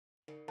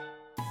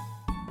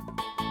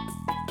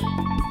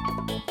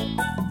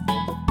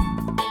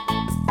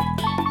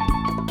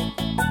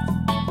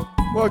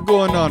What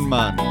going on,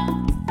 man?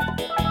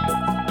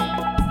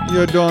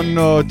 You don't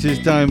know it is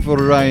time for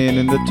Ryan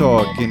and the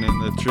talking in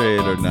the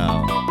trailer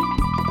now.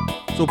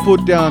 So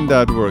put down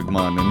that work,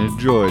 man, and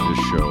enjoy the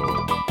show.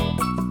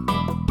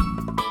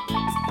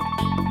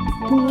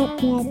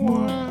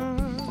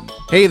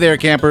 Hey there,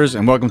 campers,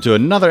 and welcome to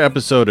another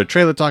episode of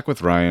Trailer Talk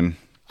with Ryan.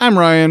 I'm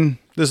Ryan,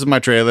 this is my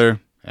trailer,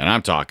 and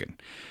I'm talking.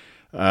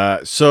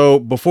 So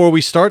before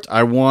we start,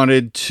 I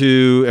wanted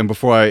to, and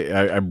before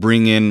I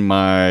bring in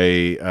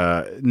my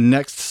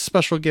next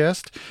special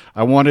guest,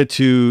 I wanted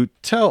to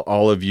tell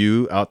all of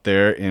you out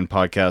there in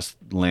podcast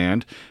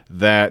land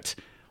that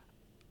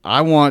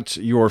I want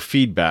your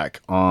feedback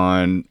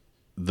on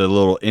the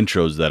little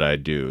intros that I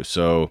do.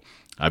 So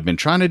I've been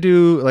trying to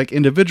do like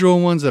individual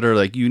ones that are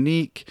like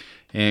unique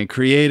and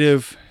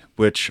creative,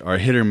 which are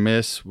hit or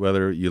miss,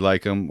 whether you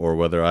like them or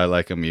whether I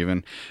like them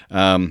even.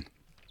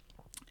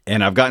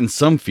 And I've gotten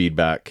some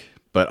feedback,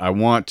 but I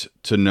want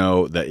to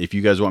know that if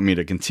you guys want me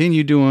to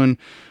continue doing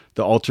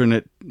the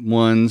alternate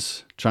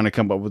ones, trying to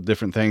come up with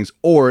different things,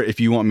 or if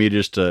you want me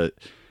just to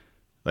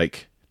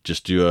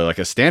just do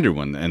a standard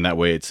one, and that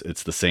way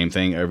it's the same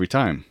thing every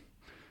time.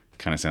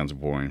 Kind of sounds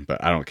boring,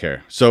 but I don't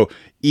care. So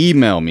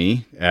email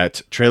me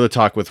at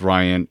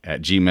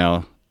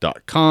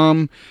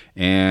trailertalkwithryan@gmail.com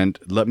and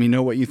let me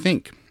know what you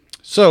think.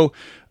 So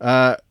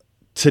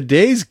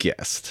today's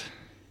guest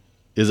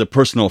is a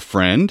personal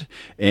friend,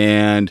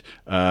 and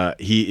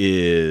he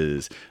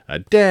is a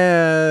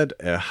dad,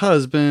 a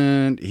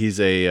husband. He's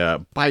a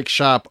bike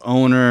shop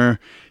owner.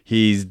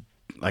 He's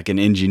like an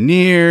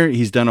engineer.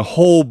 He's done a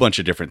whole bunch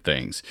of different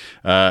things.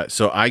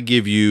 So I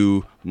give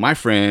you my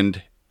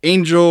friend,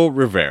 Angel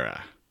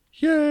Rivera.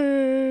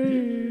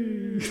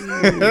 Yay!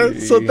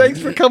 So thanks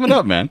for coming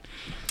up, man.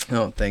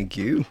 Oh, thank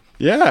you.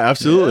 Yeah,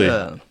 absolutely.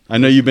 Yeah. I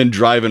know you've been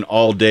driving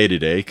all day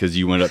today because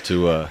you went up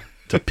to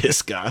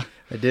Pisgah.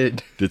 I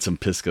did. Did some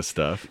Pisgah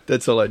stuff.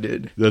 That's all I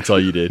did. That's all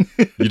you did?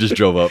 You just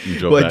drove up and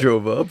drove back? I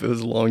drove up. It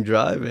was a long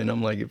drive, and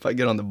I'm like, if I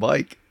get on the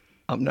bike,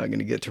 I'm not going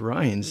to get to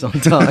Ryan's on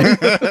time.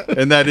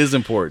 And that is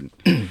important.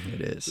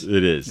 It is.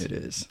 It is. It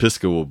is.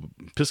 Pisgah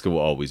will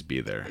always be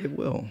there. It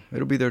will.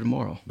 It'll be there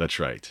tomorrow. That's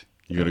right.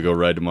 You going to go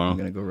ride tomorrow? I'm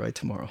going to go ride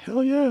tomorrow.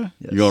 Hell yeah.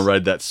 Yes. You going to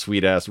ride that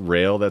sweet-ass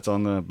rail that's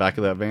on the back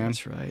of that van?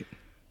 That's right.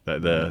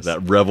 That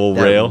Revel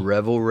rail?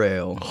 Revel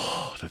rail.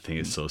 Oh, that thing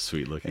is so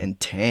sweet looking. And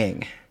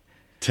Tang.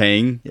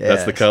 Tang? Yes,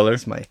 That's the color?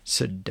 It's my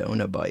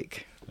Sedona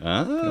bike.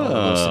 Oh. Put all the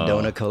little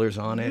Sedona colors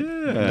on it.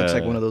 Yeah. It looks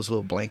like one of those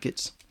little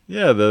blankets.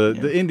 Yeah,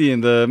 the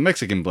Indian, the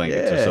Mexican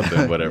blankets or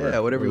something, whatever. Yeah,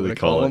 whatever you What want do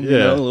to call them. Yeah. You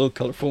know, the little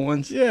colorful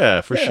ones.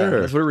 Yeah, for sure.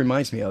 That's what it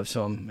reminds me of.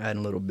 So I'm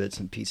adding little bits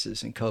and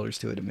pieces and colors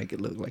to it to make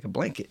it look like a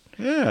blanket.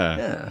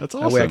 Yeah, that's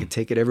awesome. That way I can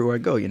take it everywhere I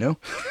go, you know?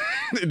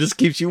 It just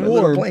keeps you My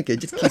warm. little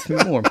blanket just keeps me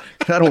warm.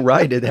 I don't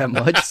ride it that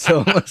much,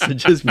 so it must have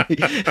just me.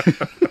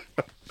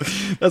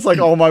 That's like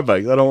all my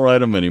bikes. I don't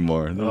ride them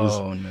anymore.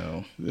 Oh,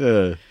 no.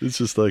 Yeah, it's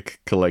just like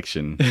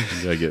collection.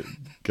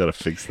 Gotta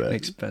fix that. An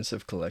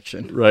expensive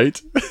collection. Right?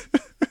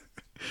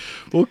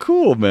 Well,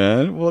 cool,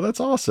 man. Well, that's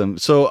awesome.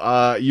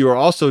 So you are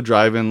also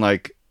driving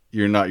like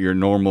you're not your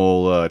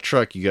normal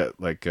truck. You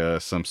got like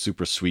some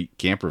super sweet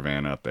camper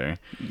van out there.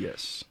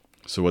 Yes.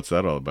 So what's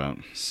that all about?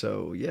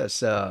 So,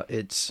 yes,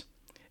 it's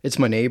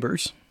my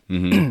neighbor's.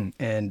 Mm-hmm.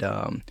 And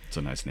It's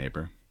a nice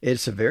neighbor.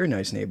 it's a very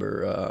nice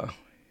neighbor.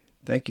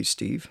 Thank you,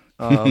 Steve.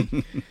 My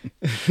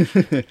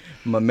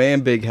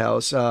man, Big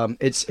House.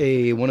 It's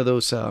one of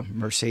those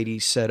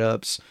Mercedes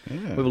setups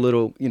with a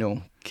little,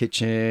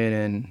 kitchen,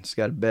 and it's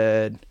got a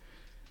bed.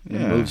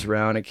 And it moves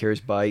around. It carries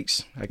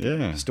bikes. I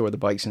can store the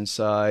bikes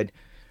inside.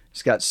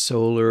 It's got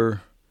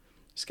solar.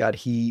 It's got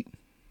heat.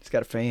 It's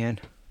got a fan.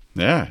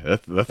 Yeah,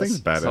 that thing's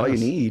badass. That's all you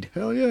need.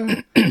 Hell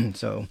yeah.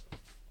 So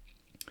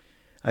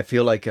I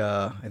feel like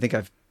I think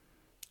I've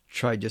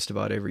tried just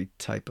about every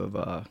type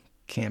of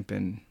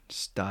camping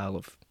style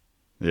of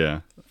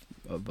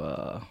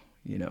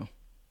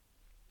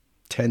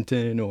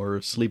tenting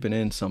or sleeping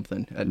in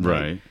something at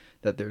night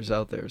that there's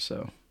out there.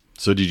 So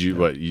did you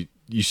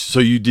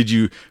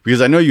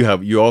because I know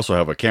you also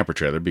have a camper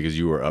trailer because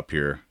you were up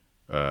here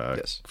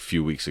a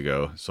few weeks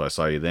ago, so I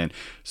saw you then.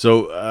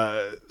 So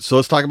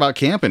let's talk about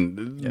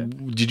camping. Yeah.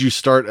 Did you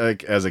start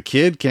as a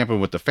kid camping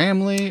with the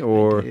family,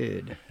 or?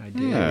 I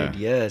did.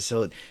 Yeah.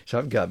 So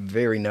I've got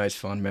very nice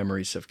fond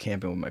memories of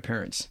camping with my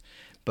parents,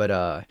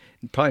 but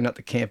probably not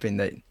the camping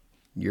that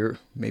you're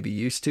maybe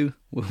used to.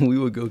 When we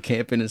would go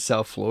camping in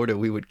South Florida,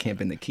 we would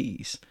camp in the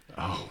Keys.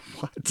 Oh,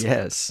 what?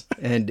 Yes.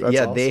 And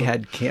awesome. They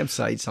had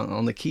campsites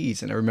on the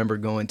Keys, and I remember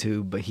going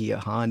to Bahia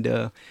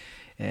Honda,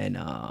 and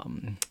I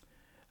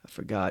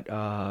forgot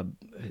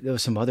there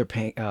was some other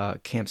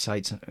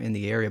campsites in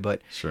the area,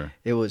 but sure,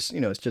 it was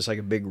it's just like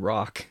a big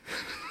rock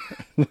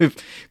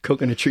with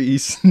coconut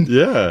trees,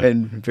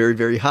 and very,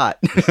 very hot,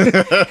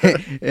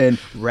 and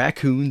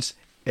raccoons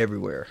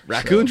everywhere.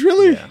 Raccoons,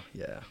 really?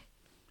 Yeah.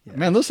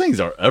 Man, those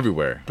things are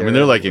everywhere.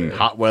 They're like in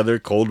hot weather,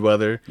 cold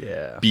weather.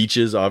 Yeah.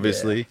 Beaches,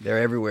 obviously. Yeah, they're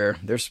everywhere.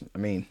 I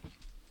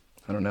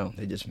don't know.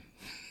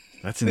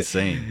 That's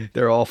insane.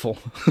 They're awful.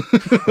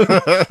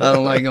 I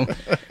don't like them.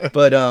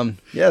 But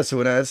so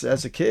when I was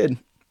as a kid,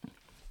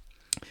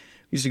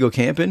 used to go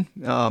camping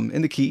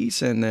in the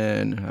Keys, and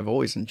then I've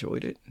always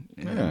enjoyed it.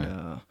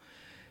 And,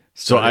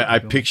 so I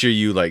picture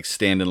you like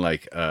standing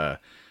like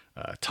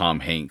Tom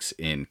Hanks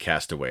in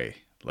Castaway,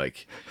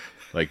 like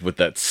with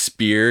that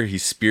spear.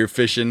 He's spear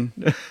fishing.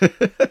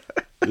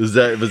 was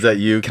that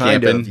you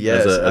kind camping of,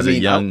 yes. as a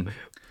young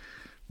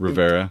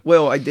Rivera?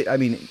 Well, I did. I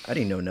mean, I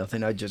didn't know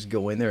nothing. I'd just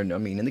go in there, and I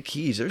mean, in the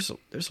Keys, there's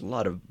a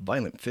lot of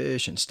violent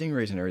fish and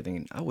stingrays and everything.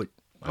 And I would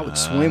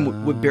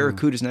swim with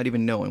barracudas, not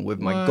even knowing, with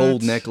my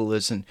gold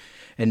necklace and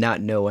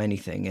not know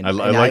anything. And I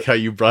like how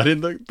you brought in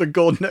the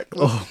gold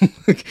necklace. Oh,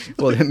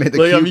 well, that made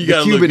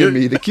the Cuban in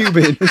me. The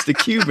Cuban is the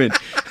Cuban.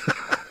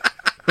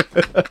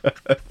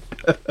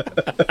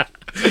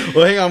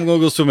 Well, hang on, I'm gonna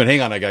go swimming.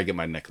 Hang on, I gotta get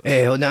my necklace.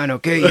 Hey, hold on,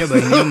 okay, yeah,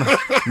 but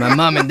my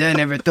mom and dad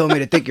never told me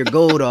to take your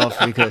gold off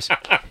because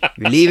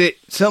you leave it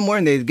somewhere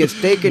and it gets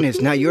taken,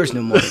 it's not yours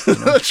no more. You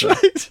know? That's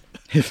right.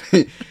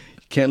 You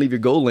can't leave your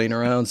gold laying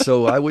around.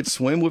 So I would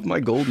swim with my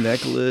gold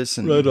necklace.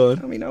 And, right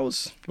on. I mean, well,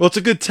 it's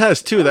a good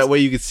test too. That way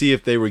you could see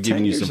if they were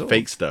giving you some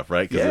fake stuff,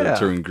 right? Because it'll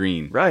turn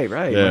green. Right.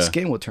 Yeah. My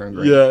skin will turn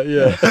green.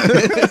 Yeah.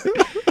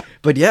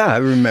 But yeah, I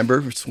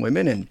remember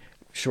swimming, and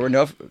sure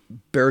enough,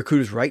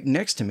 barracuda's right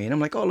next to me, and I'm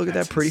like, "Oh, look at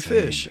that pretty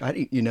fish!"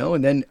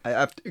 And then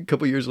after a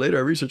couple years later, I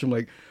researched. I'm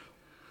like,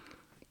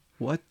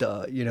 "What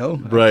the?"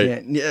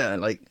 Right?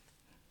 Like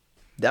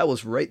that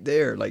was right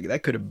there. Like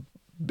that could have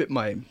bit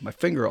my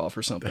finger off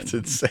or something. That's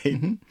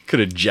insane. Could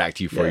have jacked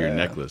you for your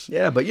necklace.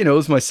 Yeah, but it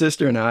was my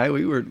sister and I.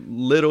 We were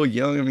little,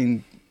 young. I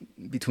mean,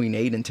 between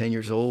 8 and 10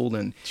 years old,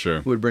 and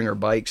we would bring our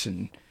bikes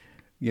and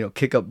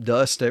kick up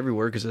dust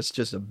everywhere because it's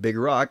just a big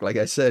rock. Like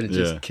I said, it's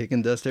just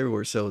kicking dust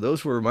everywhere. So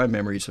those were my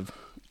memories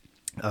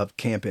of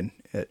camping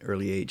at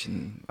early age,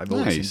 and I've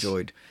always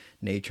enjoyed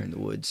nature in the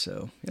woods.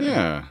 So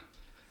yeah.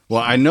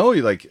 Well, I know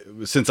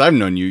since I've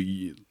known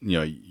you,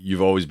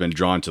 you've always been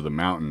drawn to the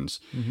mountains,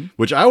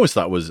 which I always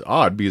thought was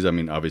odd because I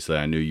mean, obviously,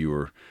 I knew you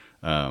were,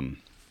 from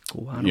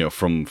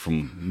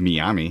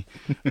Miami,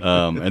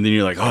 and then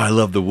you're like, oh, I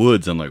love the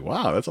woods. I'm like,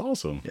 wow, that's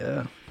awesome.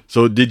 Yeah.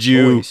 So did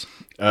you?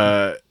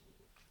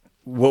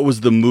 What was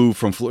the move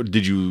from Florida?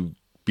 Did you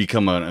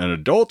become an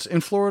adult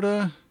in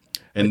Florida,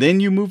 and then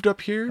you moved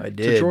up here? I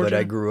did, but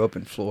I grew up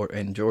in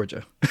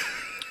Georgia.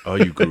 Oh,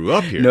 you grew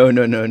up here?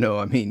 No.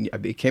 I mean, I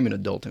became an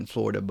adult in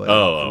Florida, but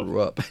I grew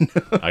up.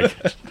 I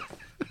get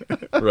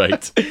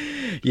right.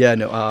 Yeah,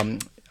 no.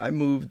 I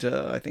moved.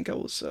 I think I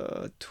was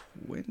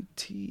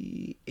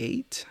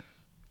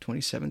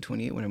 27,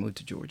 28 when I moved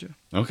to Georgia.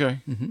 Okay.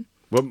 Mm-hmm.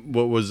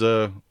 What was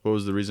the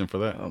reason for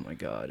that? Oh my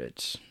God,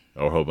 it's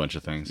a whole bunch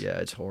of things. Yeah,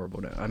 it's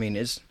horrible. I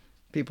mean,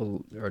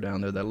 people are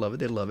down there that love it.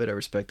 They love it. I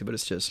respect it, but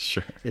it's just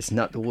it's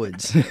not the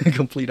woods.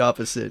 Complete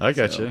opposite. I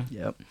got you.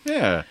 Yep.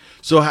 Yeah.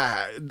 So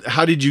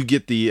how did you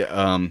get the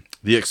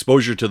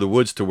exposure to the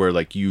woods to where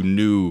like you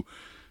knew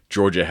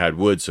Georgia had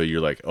woods, so you're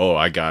like, oh,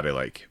 I gotta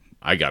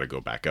go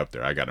back up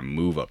there. I gotta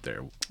move up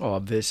there. Oh,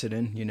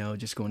 visiting.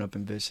 Just going up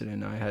and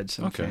visiting. I had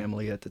some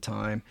family at the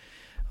time,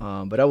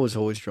 but I was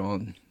always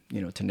drawn,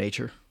 to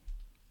nature,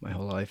 my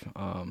whole life.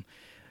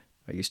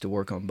 I used to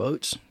work on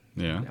boats.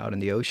 Yeah. Out in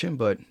the ocean,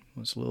 but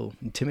was a little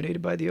intimidated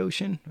by the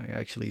ocean. I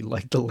actually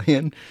liked the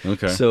land.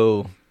 Okay.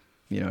 So,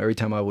 every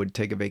time I would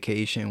take a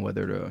vacation,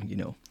 whether to,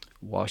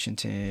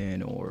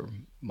 Washington or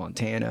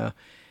Montana,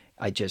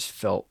 I just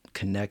felt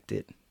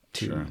connected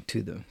to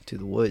the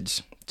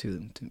woods,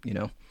 to.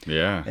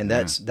 Yeah. And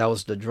that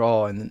was the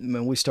draw. And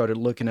when we started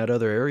looking at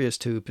other areas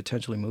to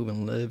potentially move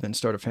and live and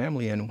start a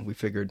family, and we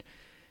figured,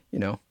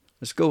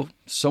 let's go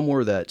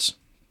somewhere that's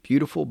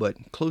beautiful, but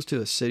close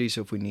to a city.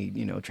 So if we need,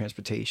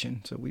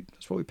 transportation,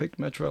 that's why we picked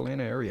the Metro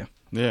Atlanta area.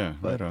 Yeah,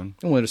 right on.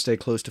 I wanted to stay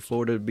close to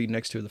Florida to be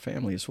next to the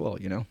family as well,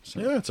 So.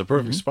 Yeah, it's a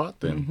perfect spot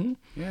then. Mm-hmm.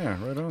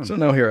 Yeah, right on. So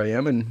now here I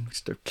am, and we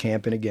start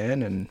camping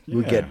again, and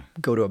we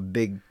go to a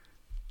big,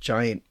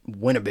 giant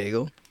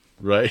Winnebago.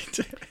 Right.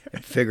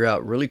 And figure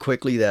out really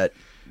quickly that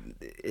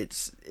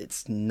it's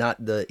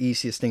not the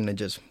easiest thing to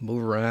just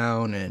move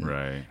around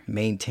and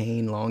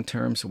maintain long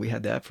term. So we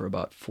had that for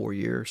about 4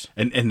 years.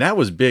 And that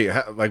was big.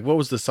 Like, what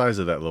was the size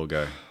of that little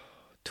guy?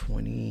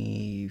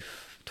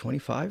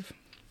 25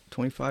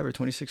 or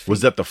 26 feet.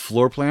 Was that the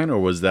floor plan, or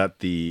was that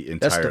the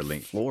entire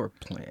length? Floor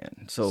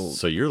plan. So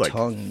you're like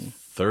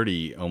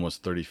 30,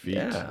 almost 30 feet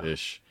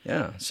ish.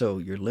 Yeah. So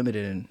you're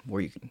limited in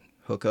where you can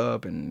hook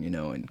up and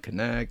and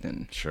connect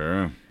and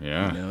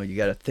you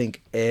got to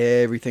think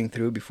everything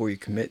through before you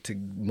commit to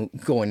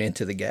going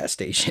into the gas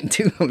station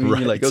too. I mean, you're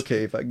like,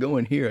 okay, if I go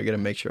in here, I got to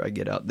make sure I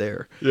get out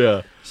there.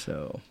 Yeah.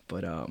 So,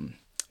 but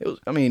it was.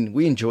 I mean,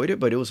 we enjoyed it,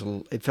 but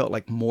it felt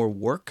like more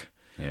work.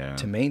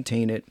 To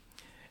maintain it,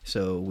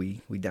 so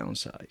we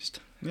downsized.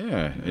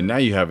 Yeah, and now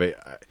you have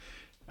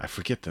I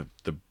forget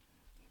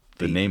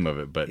the name of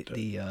it, but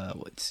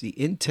what's the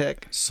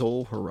Intech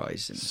Soul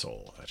Horizon?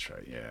 Soul, that's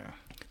right. Yeah.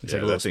 It's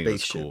like a little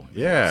spaceship. Cool.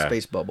 Yeah.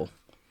 Space bubble.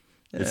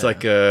 Yeah. It's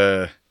like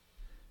it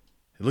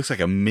looks like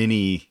a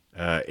mini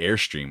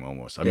Airstream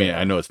almost. I mean,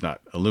 I know it's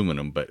not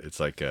aluminum, but it's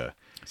like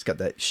it's got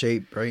that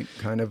shape, right?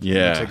 Kind of.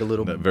 Yeah. It's like a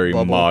little that very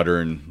bubble,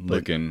 modern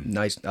looking.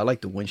 Nice. I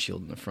like the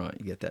windshield in the front.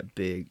 You get that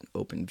big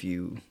open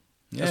view.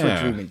 That's what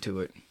drew me to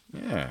it.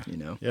 Yeah. You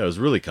know? Yeah, it was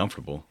really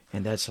comfortable.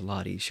 And that's a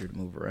lot easier to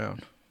move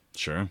around.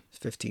 Sure. It's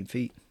 15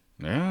 feet.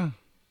 Yeah.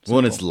 Well,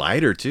 and it's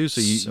lighter too,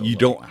 so you light.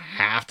 don't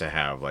have to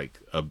have like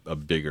a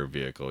bigger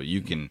vehicle.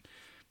 You can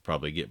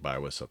probably get by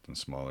with something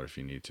smaller if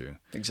you need to.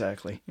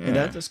 Exactly. Yeah. And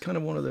that's kind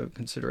of one of the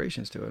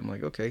considerations to it. I'm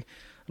like, okay, I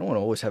don't want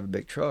to always have a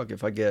big truck.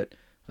 If I get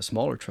a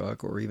smaller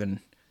truck or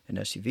even an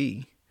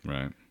SUV,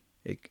 right,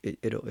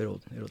 it'll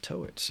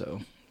tow it.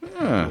 So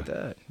yeah. with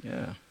that,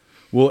 yeah.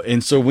 Well,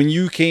 and so when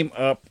you came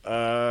up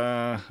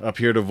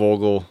here to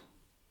Vogel,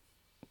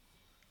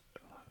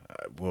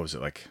 what was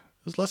it like?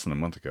 It was less than a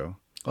month ago.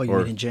 Oh, you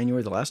mean in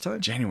January the last time?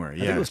 January,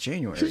 yeah. I think it was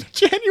January.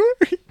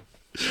 January.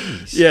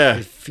 Jeez, yeah.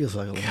 It feels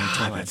like a long God,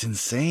 time. that's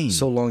insane.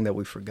 So long that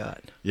we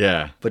forgot.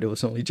 Yeah. But it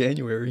was only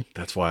January.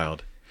 That's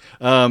wild.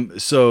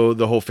 So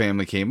the whole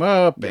family came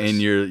up, yes.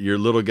 And your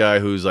little guy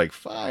who's like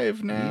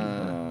 5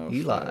 now.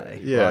 Eli.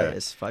 Yeah.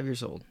 Is 5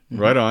 years old.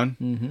 Mm-hmm. Right on.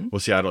 Mm-hmm. Well,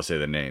 see, I don't say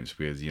the names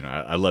because,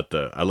 I let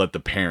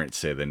the parents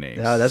say the names.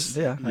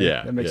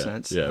 That makes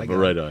sense. Yeah, but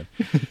right on.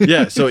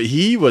 Yeah. So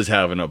he was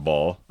having a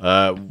ball.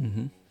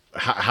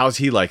 How's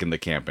he liking the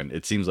camping?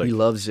 It seems like he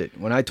loves it.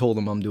 When I told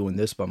him I'm doing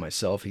this by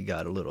myself, he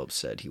got a little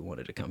upset. He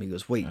wanted to come. He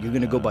goes, "Wait, you're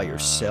going to go by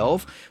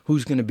yourself?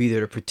 Who's going to be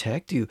there to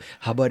protect you?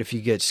 How about if you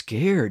get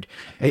scared?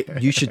 Hey,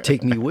 you should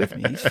take me with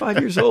me." He's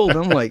 5 years old.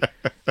 I'm like,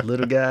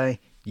 little guy,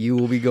 you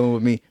will be going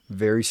with me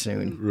very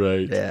soon.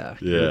 Right. Yeah.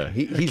 Yeah.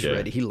 He's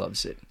ready. He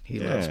loves it. He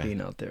loves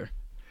being out there.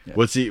 Yeah.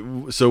 What's he?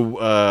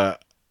 So,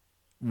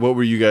 what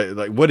were you guys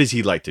like? What does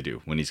he like to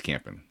do when he's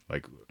camping?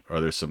 Like, are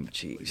there some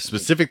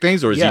specific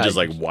things, or is he just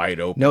like wide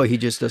open? No, he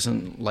just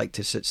doesn't like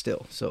to sit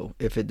still. So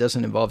if it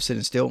doesn't involve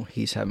sitting still,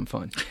 he's having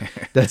fun.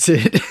 That's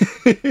it.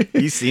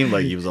 He seemed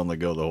like he was on the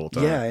go the whole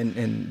time. Yeah,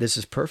 and this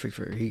is perfect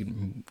for he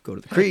can go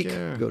to the creek,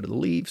 go to the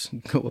leaves,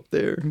 go up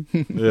there.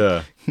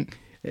 Yeah.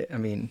 I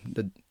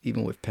mean,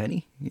 even with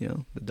Penny,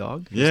 the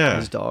dog,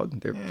 his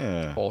dog,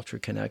 they're ultra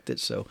connected.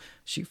 So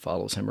she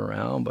follows him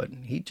around, but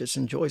he just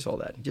enjoys all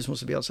that. He just wants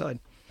to be outside.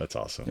 That's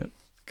awesome. Yeah.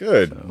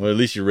 Good. So, well, at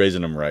least you're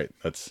raising him right.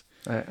 That's.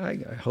 I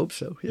hope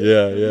so.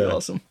 Yeah.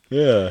 Awesome.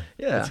 Yeah.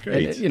 That's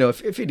great. And,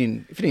 if he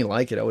didn't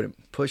like it, I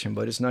wouldn't push him.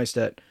 But it's nice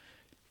to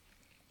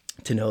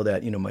know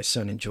that my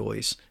son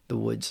enjoys the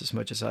woods as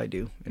much as I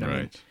do. And I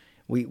mean,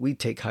 we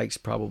take hikes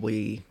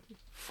probably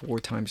 4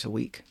 times a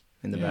week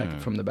in the back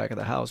from the back of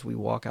the house. We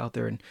walk out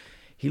there, and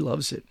he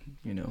loves it.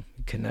 He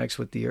connects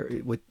with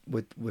the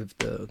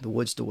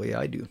woods the way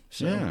I do.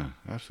 So, yeah,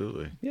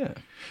 absolutely. Yeah.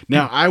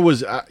 Now I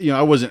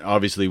wasn't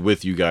obviously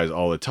with you guys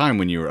all the time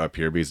when you were up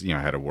here because I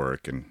had to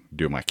work and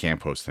do my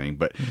camp host thing.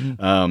 But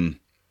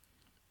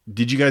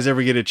did you guys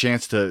ever get a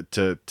chance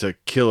to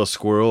kill a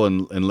squirrel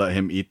and let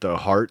him eat the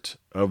heart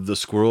of the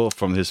squirrel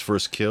from his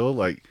first kill?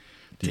 Like,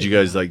 did you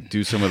guys like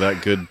do some of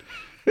that good?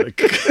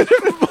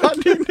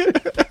 Bonding?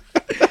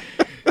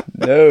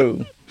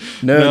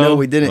 No,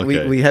 we didn't.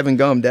 Okay. We haven't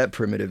gone that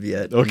primitive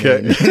yet.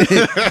 Okay.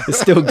 It's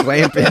still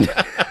glamping.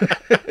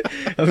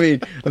 I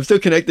mean, I'm still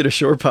connected to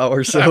shore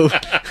power, so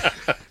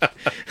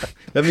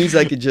that means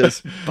I could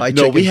just buy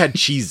chicken. No, we had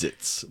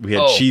Cheez-Its. We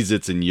had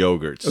Cheez-Its and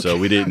yogurt, so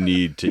we didn't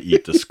need to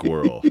eat the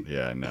squirrel.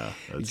 Yeah, no.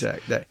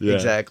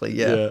 Exactly,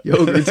 yeah.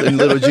 Yogurts and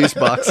little juice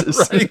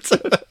boxes. Right.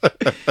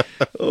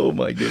 Oh,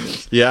 my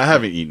goodness. Yeah, I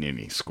haven't eaten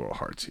any squirrel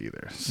hearts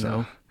either.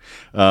 So.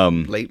 No?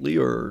 Lately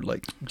or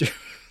like...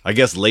 I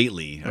guess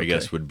lately, I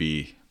guess would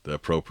be the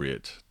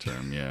appropriate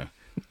term, yeah.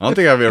 I don't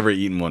think I've ever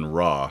eaten one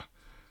raw.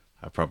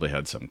 I probably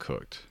had some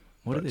cooked.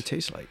 What do they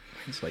taste like?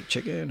 It's like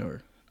chicken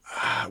or...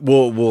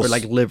 Or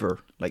like liver,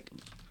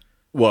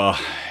 Well,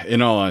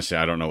 in all honesty,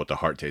 I don't know what the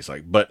heart tastes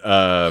like, but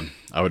I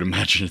would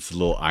imagine it's a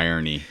little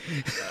irony.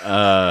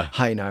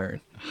 High in iron.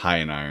 High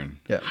in iron.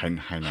 Yeah. High in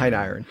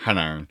iron. High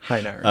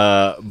in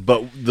iron.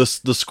 But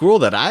the squirrel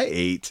that I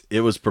ate,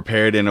 it was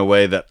prepared in a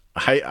way that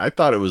I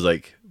thought it was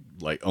like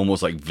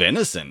almost like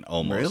venison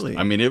almost. Really?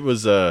 I mean, it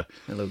was a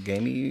little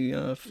gamey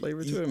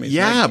flavor to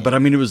it. But I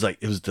mean, it was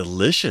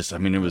delicious. I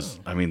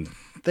mean,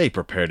 they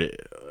prepared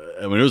it.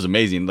 I mean, it was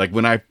amazing. Like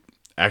when I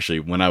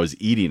was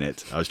eating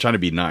it, I was trying to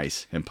be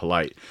nice and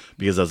polite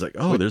because I was like,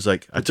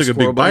 I took a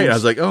big bite. I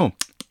was like, I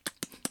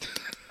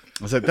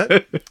was like,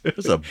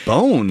 there's a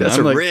bone. That's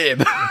a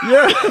rib.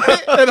 Yeah.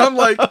 And I'm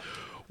like,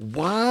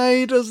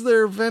 why does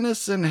their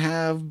venison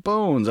have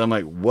bones? I'm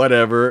like,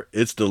 whatever.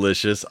 It's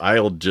delicious.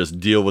 I'll just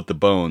deal with the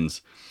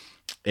bones.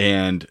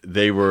 And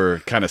they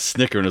were kind of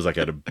snickering. It was like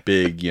at a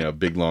big,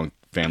 big long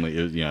family.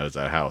 It was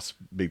at a house,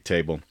 big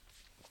table.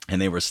 And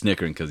they were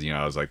snickering because,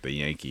 I was like the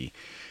Yankee.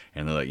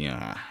 And they're like,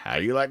 how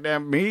do you like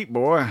that meat,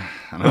 boy?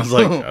 And I was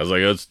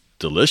like, it's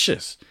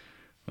delicious.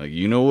 Like,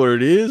 you know what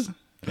it is?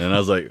 And I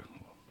was like,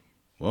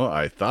 well,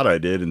 I thought I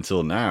did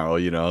until now.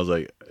 I was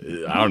like,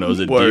 I don't know, is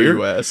it Why deer? Are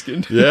you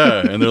asking?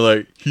 Yeah. And they're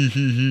like,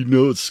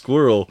 no, it's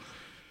squirrel.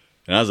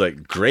 And I was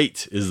like,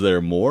 great. Is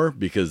there more?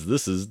 Because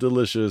this is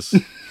delicious.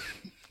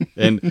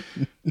 And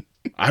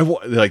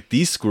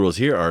these squirrels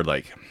here are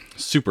like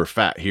super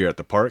fat here at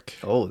the park.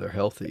 Oh, they're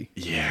healthy.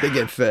 Yeah. They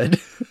get fed.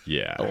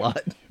 Yeah. A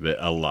lot.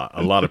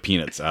 A lot of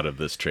peanuts out of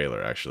this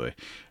trailer, actually.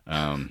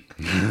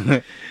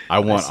 I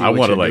want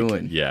to like,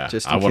 doing, yeah,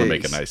 just I want to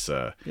make a case.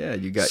 nice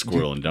you got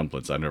squirrel and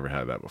dumplings. I've never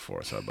had that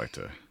before, so I'd like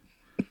to.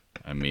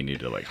 I may need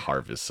to like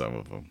harvest some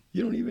of them.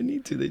 You don't even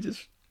need to. They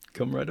just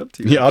come right up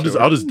to you. Yeah, I'll just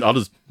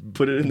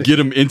put it in get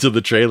them into the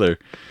trailer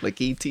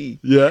like E.T.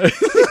 Yeah,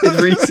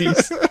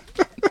 Reese's.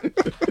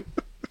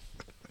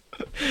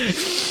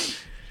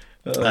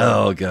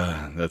 Oh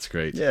god, that's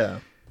great. Yeah,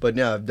 but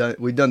now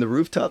we've done the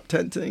rooftop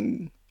tent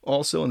thing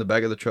also in the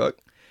back of the truck,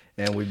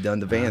 and we've done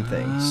the van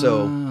thing.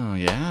 So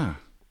yeah,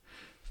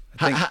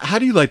 how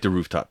do you like the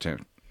rooftop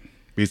tent?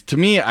 Because to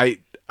me, I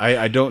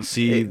don't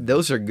see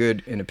those are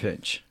good in a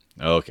pinch.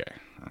 Okay.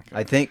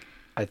 I think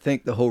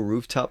the whole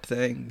rooftop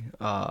thing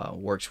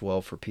works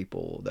well for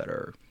people that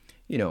are,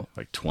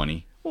 like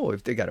 20. Oh,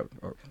 if they got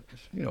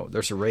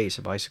there's a race,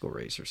 a bicycle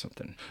race or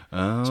something.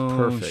 Oh, it's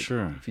perfect.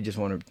 Sure. If you just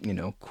want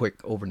to,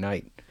 quick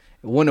overnight.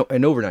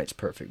 An overnight's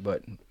perfect,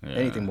 but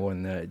anything more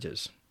than that,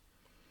 just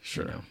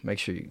make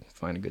sure you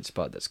find a good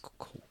spot that's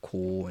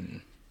cool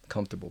and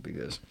comfortable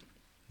because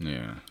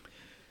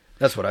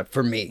that's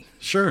for me.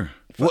 Sure.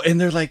 Well,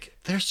 and they're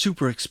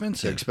super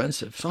expensive. They're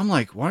expensive. So I'm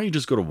like, why don't you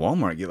just go to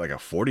Walmart and get like a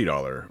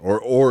 $40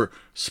 or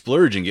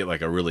splurge and get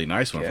like a really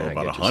nice one for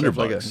about $100?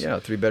 Like a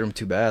 3-bedroom,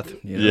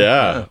 2-bath.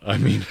 Yeah. I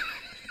mean,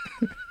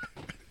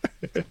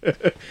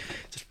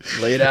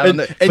 just lay it out and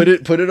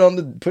put it on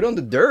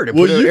the dirt and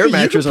put an air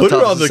mattress on top. Put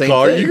it on of the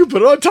car. thing. You can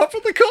put it on top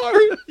of the car.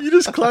 You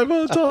just climb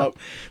on top.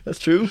 That's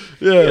true.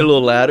 Yeah. Get a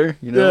little ladder.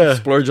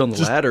 Splurge on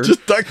the ladder.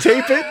 Just duct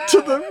tape it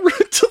to the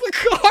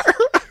car.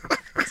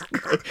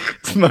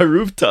 It's my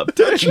rooftop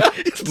tent.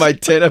 It's my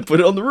tent. I put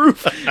it on the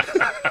roof.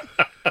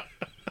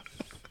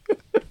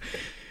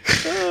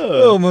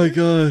 Oh my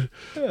god,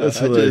 that's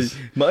hilarious.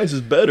 Mine's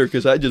is better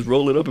because I just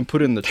roll it up and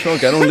put it in the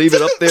trunk. I don't leave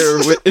it up there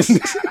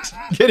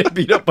get it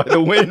beat up by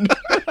the wind.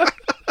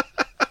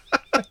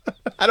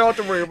 I don't have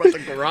to worry about the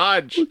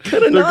garage. What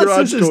kind of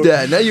nonsense is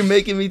that? Now you're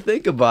making me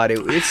think about it.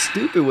 It's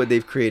stupid what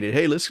they've created.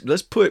 Hey, let's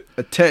put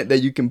a tent that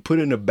you can put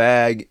in a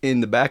bag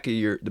in the back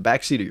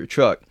seat of your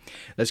truck.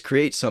 Let's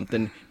create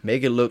something,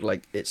 make it look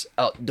like it's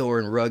outdoor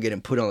and rugged,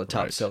 and put it on the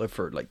top, sell it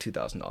for like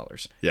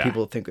 $2,000. Yeah.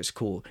 People think it's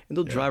cool, and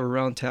they'll drive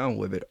around town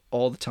with it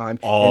all the time,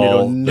 and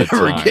it'll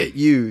never get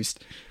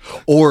used.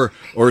 Or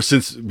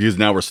because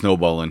now we're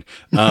snowballing,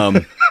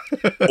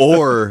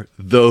 or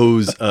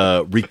those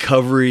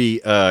recovery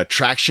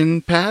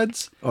traction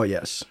pads. Oh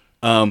yes.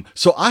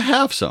 So I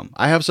have some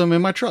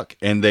in my truck,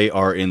 and they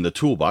are in the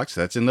toolbox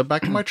that's in the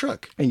back of my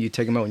truck. And you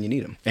take them out when you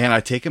need them. And I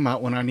take them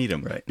out when I need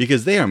them, right?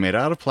 Because they are made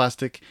out of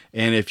plastic,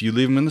 and if you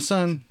leave them in the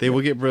sun, they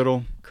will get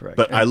brittle. Correct.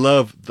 But I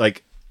love,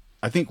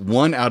 I think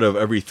 1 out of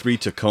every 3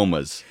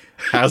 Tacomas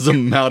has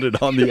them mounted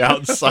on the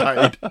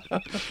outside.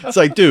 It's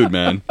like, dude,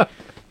 man.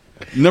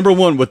 Number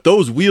one, with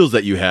those wheels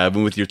that you have,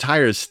 and with your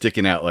tires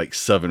sticking out like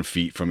 7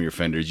 feet from your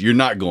fenders, you're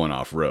not going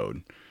off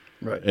road.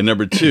 Right. And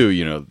number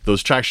 2,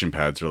 those traction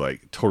pads are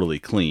like totally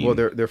clean. Well,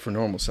 they're for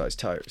normal size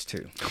tires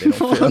too. They don't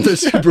fit on the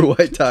super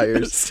white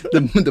tires,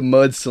 the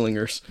mud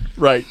slingers.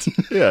 Right.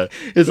 Yeah.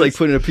 It's like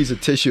putting a piece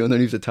of tissue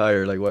underneath the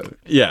tire. Like what?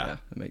 Yeah.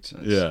 That makes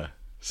sense. Yeah.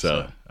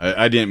 So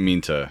I didn't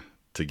mean to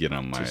get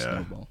on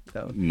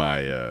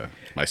my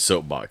my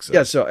soapbox.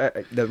 Yeah. So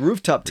the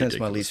rooftop tent's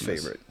my least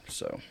favorite.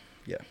 So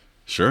yeah.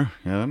 Sure.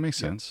 Yeah, that makes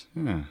sense.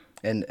 Yeah.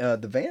 And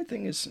the van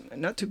thing is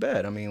not too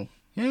bad. I mean.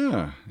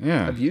 Yeah.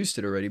 I've used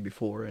it already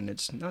before, and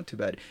it's not too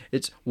bad.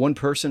 It's 1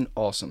 person,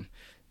 awesome.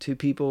 2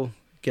 people,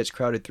 gets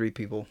crowded. 3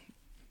 people,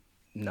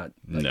 not.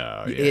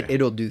 No,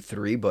 it'll do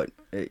 3, but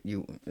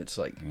it's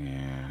like.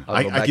 Yeah,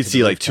 I can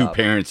see like 2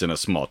 parents and a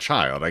small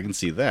child. I can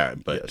see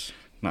that, but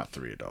not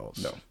 3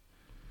 adults. No.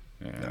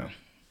 Yeah. No.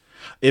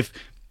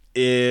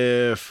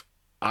 If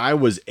I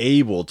was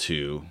able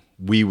to,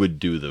 we would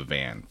do the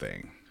van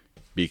thing,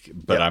 we talked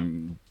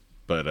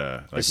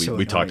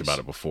about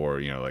it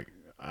before.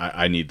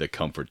 I need the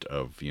comfort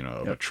of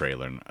a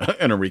trailer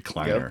and a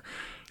recliner. Yep.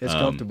 It's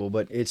comfortable,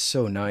 but it's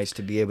so nice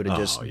to be able to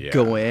just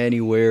go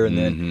anywhere, and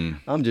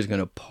then I'm just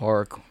gonna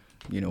park,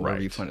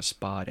 wherever you find a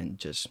spot and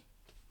just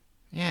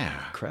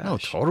crash. Oh,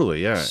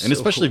 totally, yeah. So and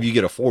especially cool. if you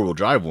get a 4-wheel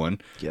drive one,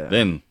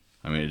 then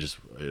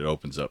it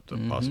opens up the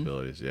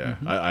possibilities. Yeah,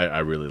 I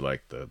really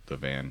like the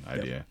van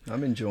idea.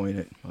 I'm enjoying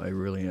it. I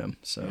really am.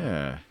 So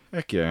yeah,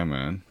 heck yeah,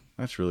 man,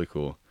 that's really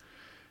cool.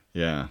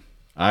 Yeah,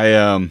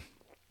 I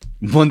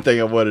one thing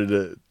I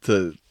wanted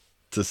to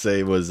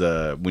say was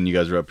when you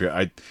guys were up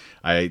here,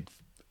 I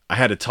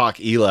had to talk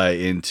Eli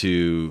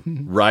into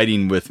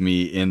riding with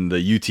me in the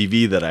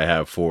UTV that I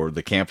have for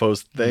the camp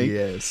host thing.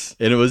 Yes,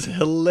 and it was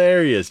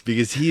hilarious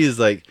because he's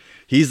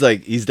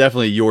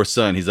definitely your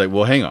son. He's like,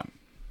 well, hang on,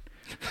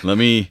 let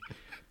me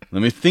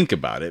think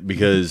about it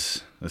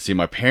because let's see,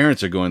 my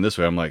parents are going this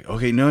way. I'm like,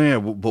 okay, no, yeah,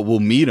 but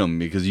we'll meet them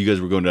because you guys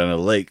were going down to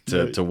the lake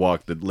to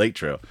walk the lake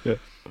trail. Yeah.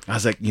 I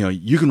was like,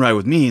 you can ride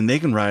with me and they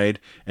can ride,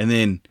 and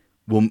then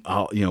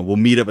we'll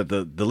meet up at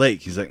the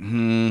lake. He's like,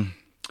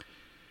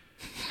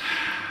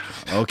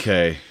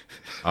 okay.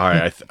 all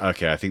right,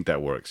 okay, I think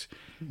that works.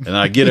 And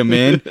I get him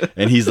in,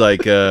 and he's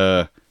like,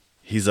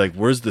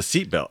 where's the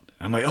seatbelt?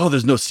 I'm like, oh,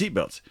 there's no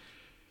seatbelts.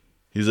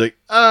 He's like,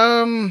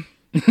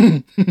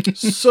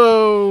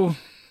 so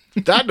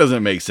that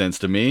doesn't make sense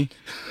to me.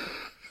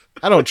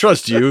 I don't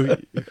trust you.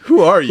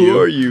 Who are you? Who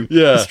are you?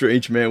 Yeah.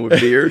 Strange man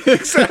with beard.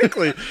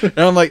 Exactly. And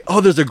I'm like,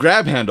 oh, there's a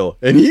grab handle.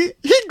 And he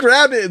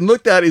grabbed it and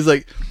looked at it. He's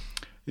like,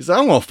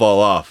 I'm going to fall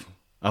off.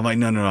 I'm like,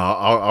 no,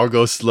 I'll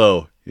go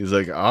slow. He's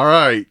like, all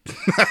right.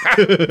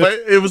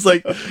 But it was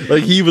like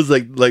he was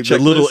like the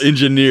little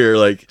engineer,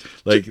 like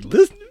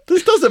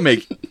this doesn't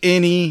make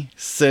any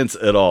sense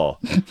at all.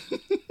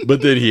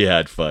 But then he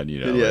had fun,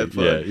 you know. He had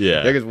fun.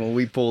 Yeah. Because when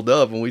we pulled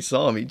up and we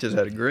saw him, he just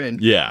had a grin.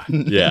 Yeah.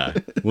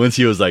 Once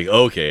he was like,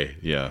 okay,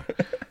 yeah,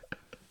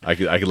 I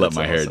could let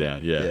my hair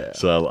down. Yeah.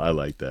 So I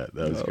like that.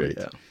 That was great.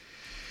 Yeah.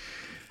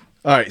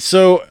 All right.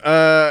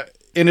 So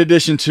in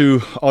addition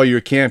to all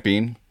your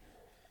camping,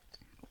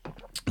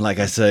 like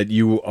I said,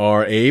 you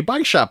are a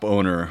bike shop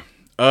owner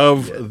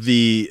of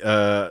the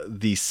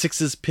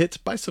Sixes Pit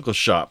Bicycle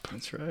Shop.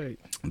 That's right.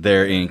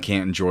 There in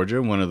Canton,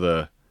 Georgia, one of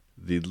the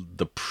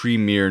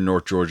premier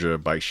North Georgia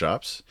bike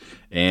shops,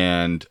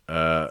 and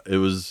it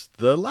was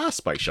the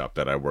last bike shop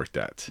that I worked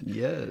at.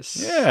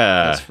 Yes.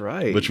 Yeah. That's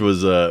right. Which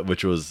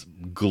was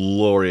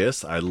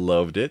glorious. I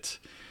loved it.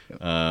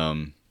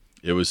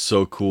 It was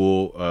so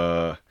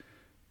cool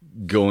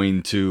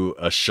going to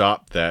a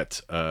shop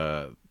that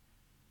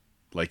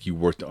like you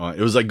worked on.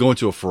 It was like going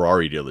to a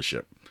Ferrari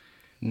dealership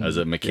as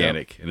a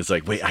mechanic. And it's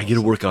like, wait, I get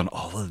to work on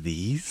all of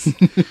these?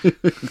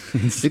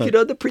 Look at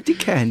all the pretty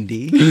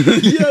candy.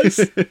 Yes.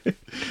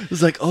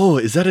 It's like, oh,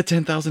 is that a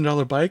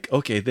 $10,000 bike?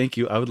 Okay, thank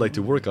you. I would like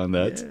to work on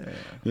that.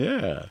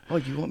 Yeah. Oh,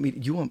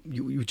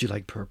 would you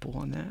like purple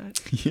on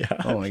that? Yeah.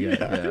 Oh my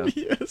God.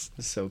 Yeah. Yes.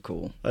 It's so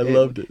cool. I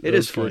loved it. It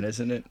is fun,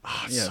 isn't it?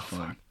 Oh, it's so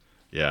fun.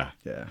 Yeah.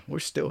 Yeah. We're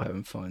still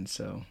having fun,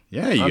 so.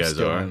 Yeah, you guys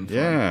are.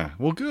 Yeah.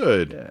 Well,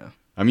 good. Yeah.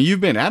 I mean,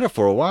 you've been at it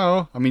for a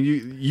while. I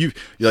mean,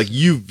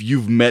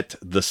 you've met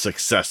the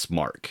success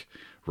mark,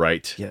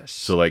 right? Yes.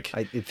 So like,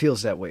 it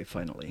feels that way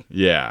finally.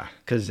 Yeah.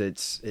 Because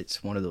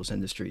it's one of those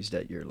industries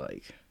that you're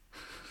like,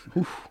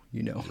 whew,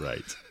 you know.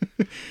 Right.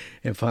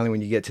 And finally,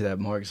 when you get to that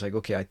mark, it's like,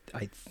 okay,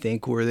 I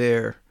think we're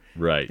there.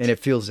 Right. And it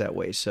feels that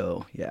way.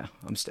 So yeah,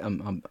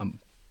 I'm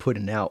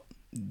putting out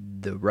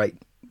the right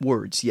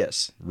words.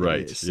 Yes.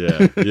 Right.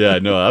 Yeah. Yeah.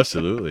 No.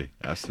 Absolutely.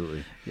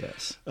 Absolutely.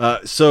 Yes.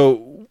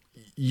 So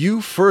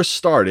you first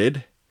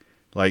started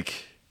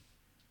like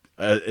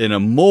in a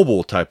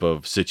mobile type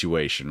of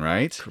situation,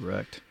 right?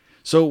 Correct.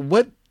 So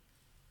what?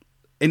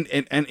 And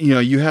you know,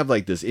 you have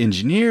like this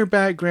engineer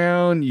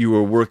background. You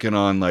were working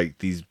on like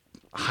these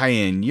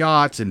high-end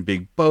yachts and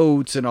big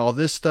boats and all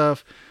this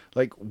stuff.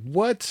 Like,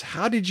 what?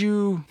 How did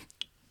you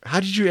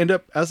end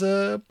up as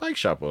a bike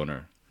shop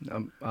owner?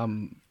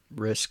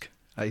 Risk.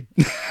 I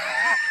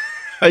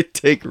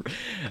take.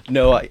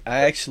 No, I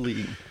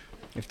actually,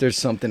 if there's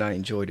something I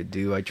enjoy to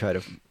do, I try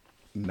to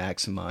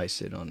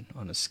maximize it on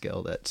a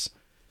scale that's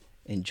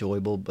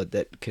enjoyable, but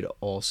that could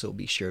also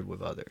be shared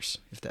with others,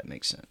 if that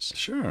makes sense.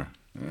 Sure.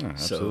 Yeah,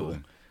 absolutely.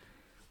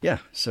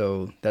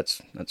 So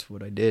that's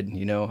what I did.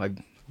 You know,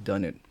 I've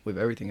done it with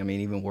everything. I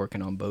mean, even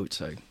working on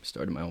boats, I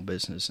started my own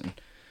business and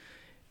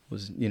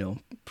was, you know,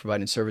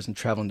 providing service and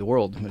traveling the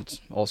world.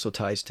 It also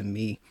ties to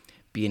me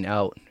being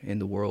out in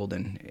the world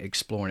and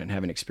exploring and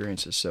having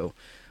experiences. So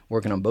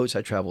working on boats,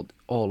 I traveled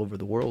all over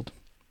the world.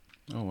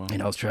 Oh, wow.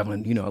 And I was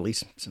traveling, you know, at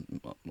least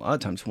a lot of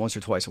times once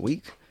or twice a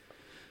week.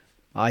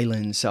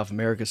 Islands, South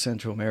America,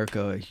 Central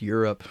America,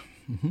 Europe.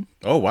 Mm-hmm.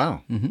 Oh,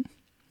 wow. Mm-hmm.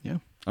 Yeah.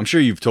 I'm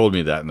sure you've told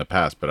me that in the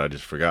past, but I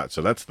just forgot.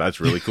 So that's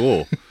really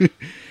cool.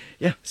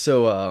 Yeah.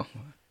 So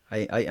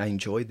I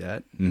enjoyed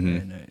that.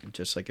 Mm-hmm. And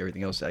just like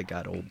everything else, I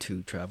got old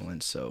too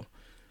traveling. So,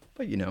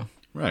 but you know.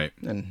 Right.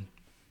 And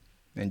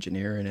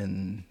engineering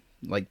and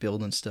like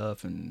building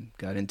stuff and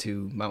got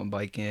into mountain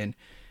biking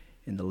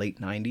in the late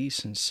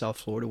 90s in South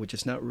Florida, which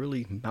is not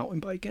really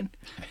mountain biking.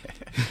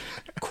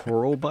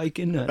 Coral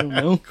biking, I don't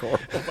know. Coral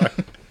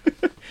biking.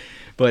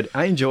 But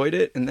I enjoyed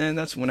it, and then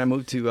that's when I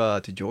moved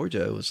to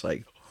Georgia. It's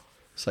like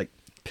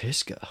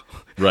Pisgah.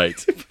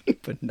 Right.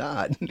 But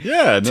not. Yeah,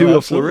 no, to absolutely.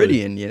 a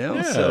Floridian, you know?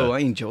 Yeah. So I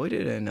enjoyed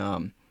it, and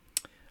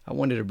I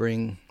wanted to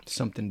bring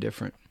something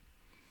different.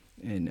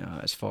 And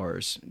as far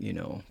as, you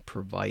know,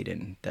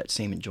 providing that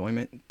same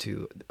enjoyment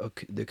to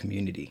the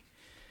community.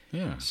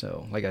 Yeah.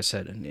 So, like I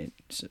said, and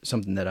it's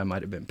something that I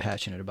might have been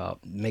passionate about,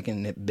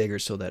 making it bigger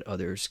so that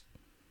others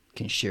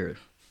can share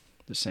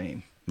the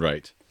same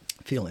Right.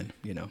 feeling,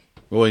 you know.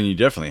 Well, and you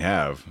definitely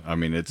have. I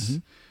mean, it's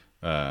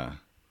at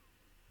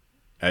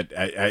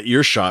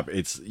your shop,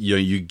 it's, you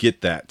know, you get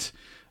that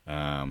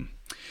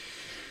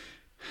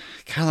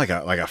kind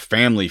of like a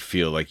family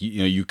feel. Like, you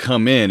know, you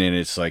come in and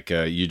it's like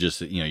you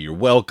just, you know, you're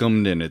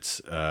welcomed, and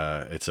it's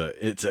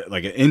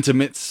like an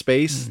intimate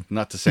space.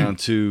 Not to sound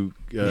too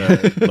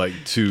like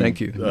too Thank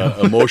you.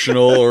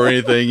 Emotional or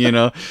anything, you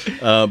know.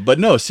 But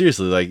no,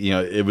 seriously, like, you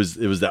know, it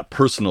was that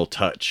personal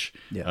touch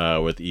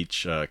with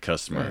each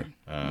customer.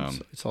 Right.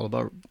 It's all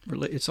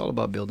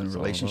about building a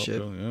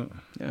relationship.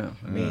 Yeah.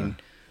 I mean,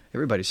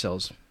 everybody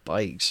sells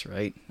bikes,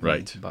 right?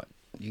 Right. But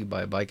you can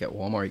buy a bike at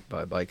Walmart, you can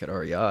buy a bike at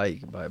REI, you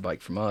can buy a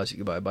bike from us, you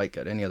can buy a bike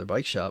at any other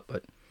bike shop,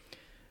 but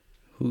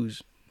who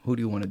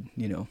do you want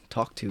to,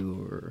 talk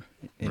to or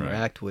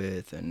interact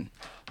with and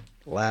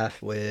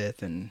laugh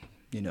with and,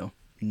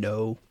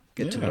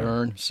 get to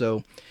learn.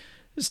 So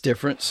it's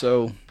different.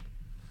 So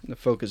the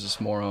focus is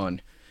more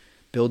on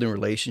building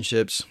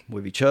relationships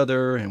with each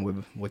other and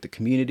with the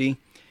community,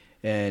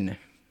 and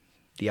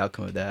the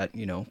outcome of that,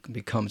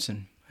 becomes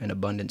an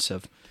abundance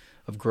of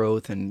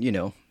growth and,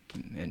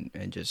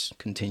 and just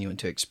continuing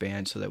to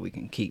expand so that we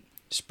can keep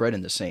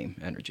spreading the same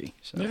energy.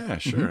 So, yeah,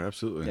 sure.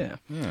 Absolutely. Yeah.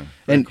 Yeah.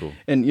 And cool.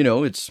 And,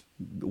 it's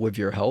with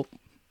your help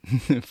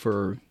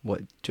for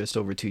just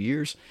over 2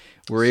 years,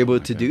 we're able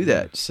to do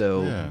that.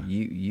 So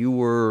you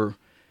were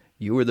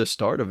the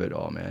start of it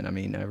all, man. I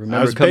mean, I remember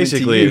I was coming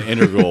basically to an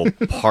integral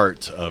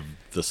part of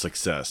the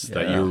success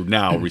that you're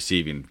now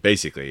receiving.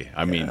 Basically,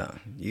 I mean,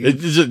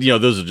 it's just,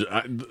 those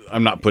are.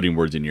 I'm not putting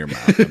words in your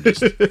mouth. I'm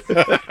just.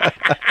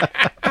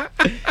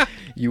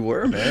 You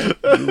were, man.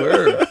 You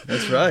were.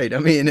 That's right. I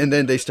mean, and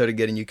then they started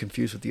getting you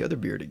confused with the other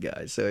bearded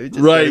guys. So it just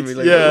right,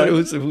 like, yeah.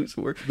 Who's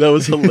that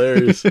was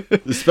hilarious.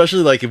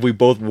 Especially like if we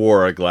both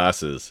wore our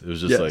glasses. It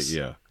was just like,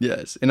 yeah.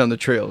 Yes, and on the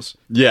trails.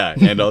 Yeah,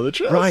 and on the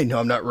trails. Ryan, no,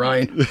 I'm not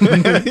Ryan.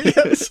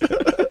 Yes.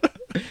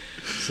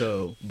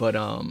 So, but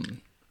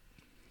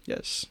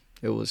yes,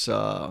 it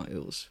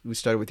was. We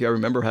started with you. I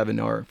remember having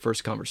our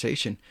first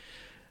conversation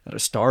at a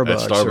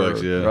Starbucks. At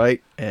Starbucks, yeah.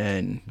 Right,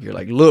 and you're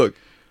like, look,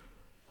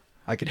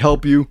 I could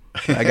help you.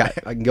 I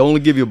can only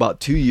give you about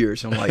 2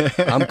 years. I'm like,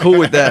 I'm cool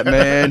with that,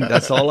 man.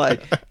 That's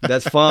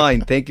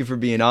fine. Thank you for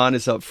being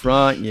honest up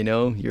front.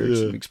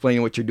 You're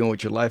explaining what you're doing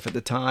with your life at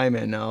the time.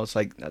 And I was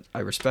like, I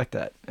respect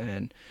that.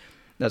 And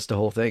that's the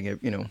whole thing.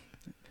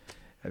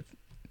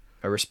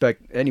 I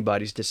respect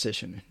anybody's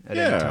decision at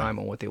any time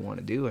on what they want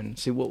to do and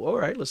see, well, all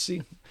right, let's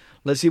see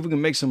if we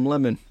can make some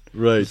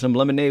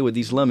lemonade with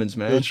these lemons,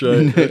 man. That's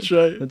right. That's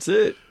right. That's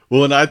it.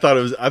 Well, and I thought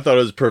it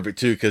was perfect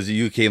too, because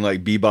you came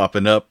like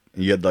bebopping up.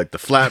 You had like the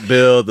flat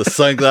bill, the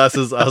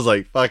sunglasses. I was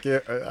like, fuck yeah.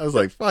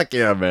 Fuck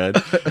yeah, man.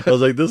 I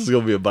was like, this is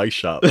going to be a bike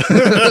shop.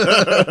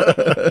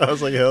 I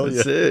was like, hell yeah.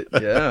 That's it.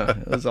 Yeah.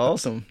 It was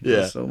awesome. Yeah. It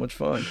was so much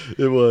fun.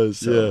 It was.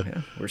 So,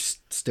 yeah. We're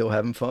still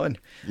having fun.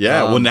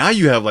 Yeah. Well, now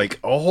you have like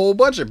a whole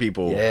bunch of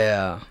people.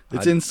 Yeah.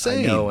 It's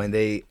insane. I know, and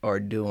they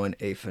are doing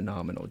a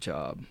phenomenal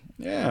job.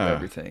 Yeah. Of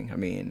everything. I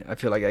mean, I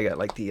feel like I got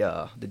like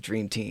the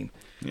dream team.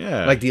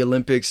 Yeah. Like the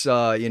Olympics,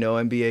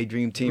 NBA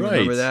dream team. Right.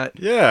 Remember that?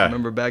 Yeah. I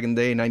remember back in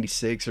the day,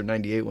 96 or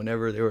 98,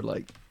 whenever they were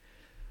like,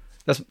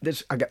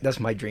 that's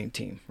my dream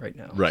team right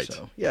now. Right.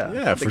 So, yeah.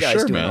 Yeah, the for guys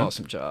sure, doing man. an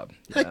awesome job.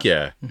 Heck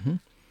yeah. Mm-hmm.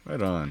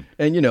 Right on.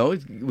 And,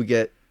 we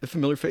get the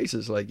familiar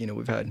faces. Like,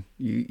 we've had,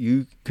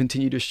 you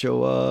continue to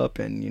show up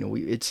and,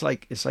 it's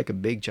like a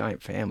big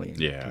giant family. And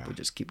yeah. People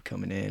just keep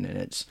coming in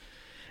and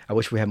I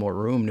wish we had more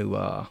room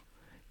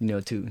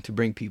to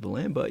bring people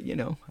in, but,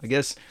 I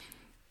guess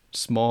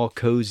small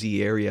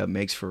cozy area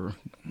makes for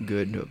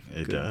good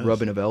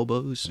rubbing of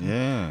elbows.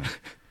 Yeah.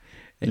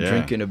 And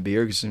drinking a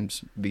beer seems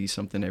to be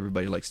something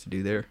everybody likes to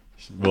do there.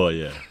 Well,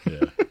 yeah.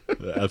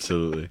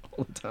 Absolutely.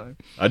 All the time.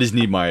 I just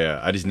need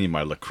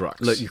my LaCroix.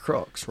 Your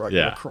Crocs, right?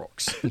 Yeah. LaCroix.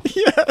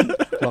 Yeah.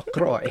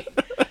 LaCroix.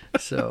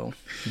 So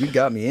you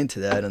got me into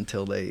that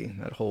until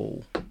that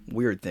whole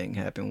weird thing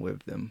happened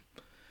with them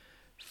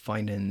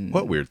finding.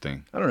 What weird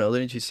thing? I don't know.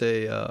 Didn't you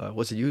say?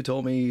 Was it you who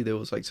told me there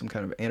was like some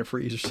kind of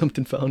antifreeze or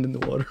something found in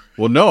the water?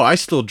 Well, no. I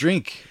still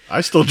drink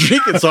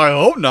it, so I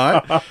hope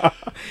not.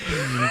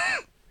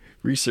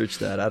 Research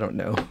that. I don't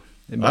know.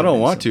 I don't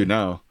want to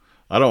now.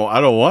 I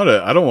don't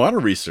want to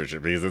research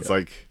it because it's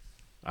like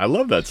I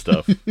love that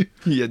stuff.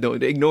 Yeah,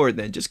 don't ignore it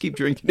then. Just keep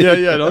drinking it.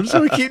 Yeah. No, I'm just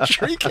gonna keep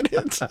drinking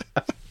it.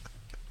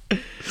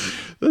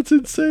 That's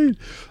insane.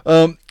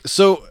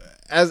 So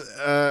as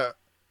a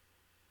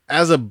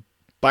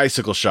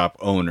bicycle shop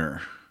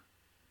owner,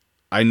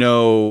 I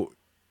know,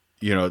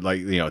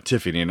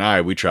 Tiffany and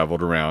I, we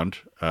traveled around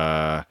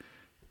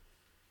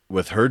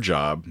with her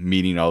job,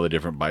 meeting all the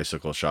different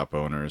bicycle shop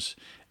owners,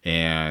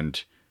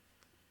 and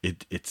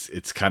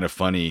it's kind of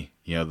funny,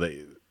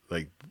 they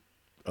like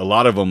a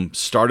lot of them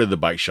started the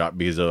bike shop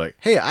because they're like,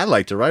 hey, I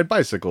like to ride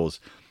bicycles.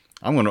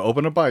 I'm going to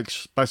open a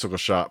bicycle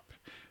shop.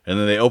 And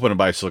then they open a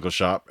bicycle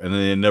shop and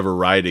then they never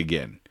ride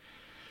again.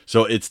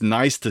 So it's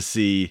nice to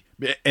see.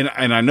 And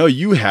I know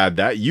you had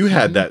that. You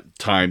had that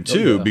time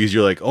too, because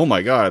you're like, oh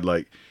my God,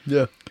 like,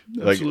 yeah,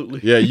 like,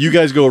 absolutely. Yeah, you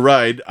guys go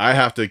ride. I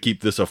have to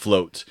keep this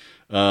afloat.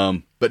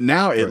 But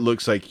now it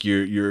looks like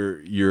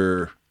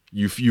you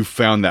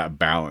found that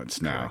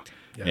balance now.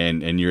 Yeah.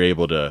 And you're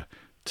able to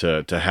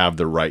have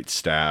the right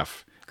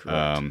staff.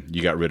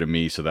 You got rid of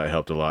me, so that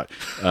helped a lot.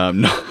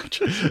 And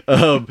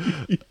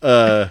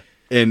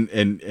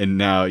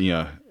now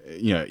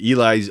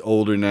Eli's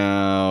older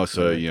now,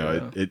 so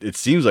it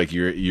seems like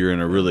you're in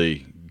a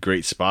really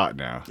great spot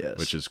now,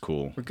 which is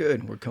cool. We're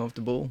good. We're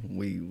comfortable.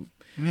 We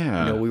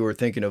were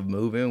thinking of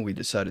moving. We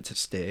decided to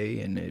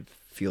stay, and it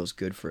feels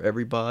good for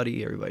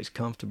everybody. Everybody's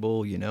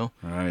comfortable. Right.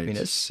 I mean,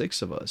 it's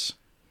 6 of us.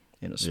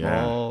 in a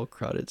small,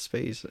 crowded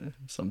space.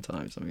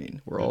 Sometimes, I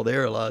mean, we're all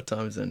there a lot of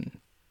times, and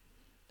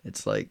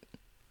it's like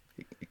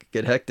it could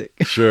get hectic.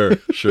 Sure.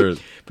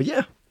 But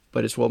yeah,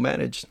 but it's well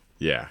managed.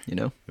 Yeah, you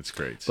know, it's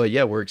great. But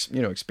yeah, we're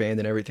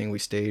expanding everything. We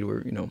stayed.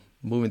 We're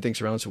moving things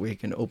around so we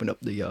can open up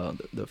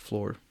the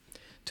floor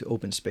to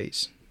open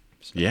space.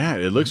 So, yeah,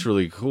 it looks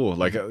really cool.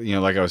 Like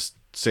like I was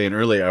saying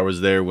earlier, I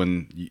was there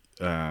when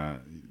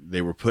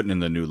they were putting in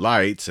the new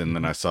lights, and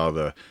then I saw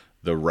the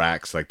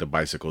racks, like the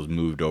bicycles,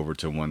 moved over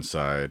to one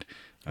side.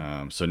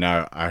 So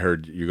now I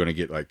heard you're gonna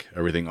get like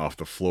everything off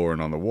the floor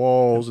and on the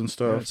walls and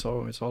stuff.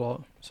 Yeah, it's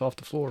off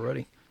the floor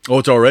already. Oh,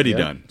 it's already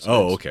done.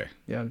 So okay.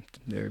 Yeah,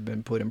 they've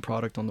been putting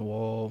product on the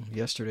wall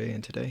yesterday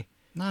and today.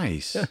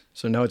 Nice. Yeah.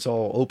 So now it's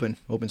all open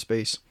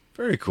space.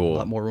 Very cool. A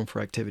lot more room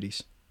for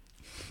activities.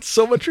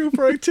 So much room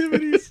for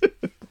activities.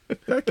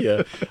 Heck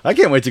yeah! I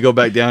can't wait to go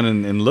back down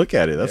and look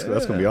at it. That's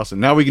gonna be awesome.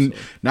 Now we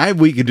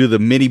can do the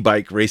mini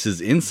bike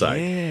races inside.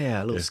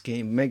 Yeah, a little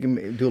skinny.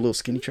 Do a little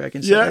skinny track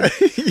inside.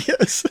 Yeah.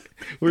 Yes.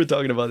 We were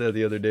talking about that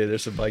the other day.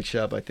 There's a bike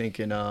shop, I think,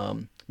 in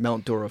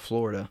Mount Dora,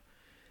 Florida.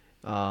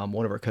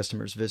 One of our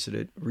customers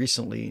visited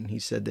recently, and he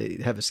said they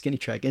have a skinny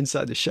track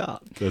inside the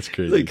shop. That's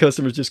crazy. Like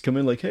customers just come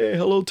in like, "Hey,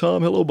 hello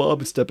Tom, hello Bob,"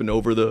 and stepping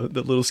over the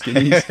little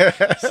skinnies.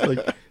 It's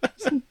like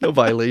no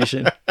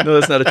violation. No,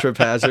 that's not a trip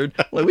hazard.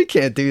 Like we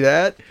can't do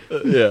that.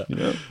 Yeah,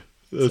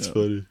 that's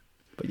funny.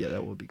 But yeah,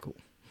 that would be cool.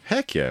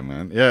 Heck yeah,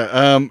 man.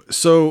 Yeah.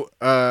 So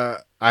I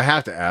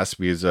have to ask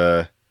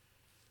because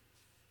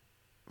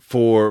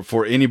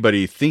for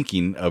anybody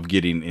thinking of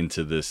getting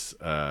into this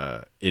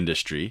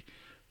industry.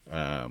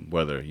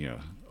 Whether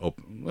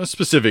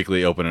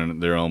specifically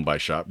opening their own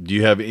bike shop, do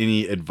you have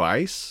any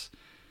advice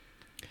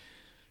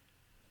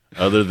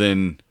other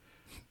than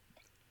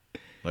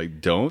like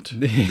don't?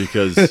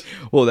 Because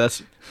well,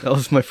 that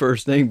was my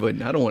first thing,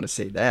 but I don't want to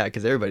say that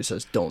because everybody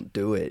says don't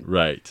do it.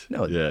 Right.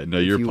 No. Yeah. No,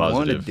 you're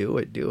positive. If you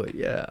want to do it.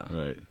 Yeah.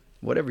 Right.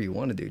 Whatever you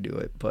want to do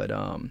it. But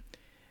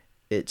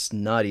it's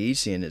not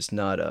easy, and it's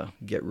not a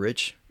get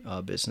rich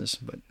business.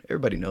 But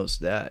everybody knows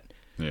that.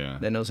 Yeah.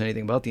 That knows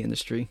anything about the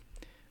industry.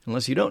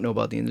 Unless you don't know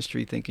about the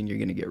industry, thinking you're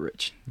going to get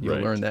rich. You'll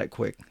learn that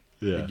quick.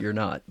 Yeah. You're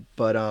not.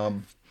 But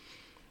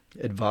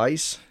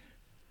advice,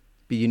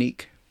 be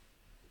unique.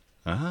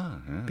 Yeah,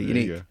 be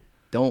unique.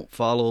 Don't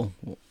follow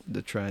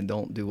the trend.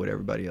 Don't do what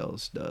everybody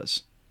else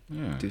does.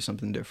 Yeah. Do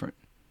something different.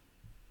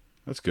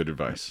 That's good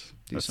advice.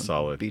 That's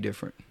solid. Be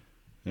different.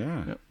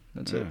 Yeah. Yep,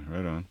 that's it.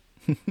 Right on.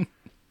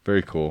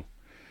 Very cool.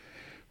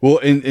 Well,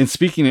 in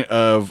speaking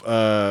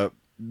of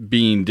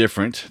being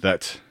different,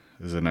 that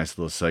is a nice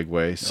little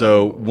segue.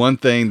 So one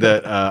thing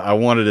that I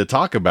wanted to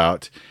talk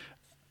about,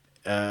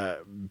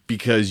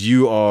 because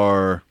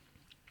you're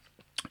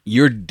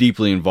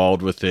deeply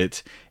involved with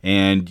it,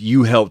 and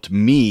you helped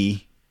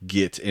me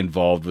get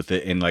involved with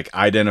it and like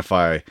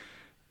identify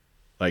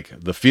like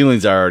the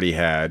feelings I already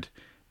had,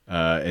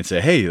 and say,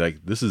 hey,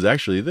 like this is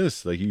actually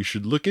this, like you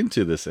should look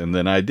into this. And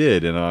then I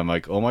did, and I'm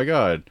like, oh my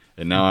God.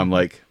 And now I'm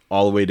like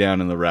all the way down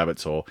in the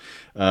rabbit's hole.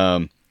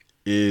 And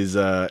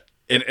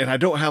I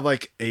don't have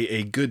like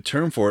a good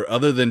term for it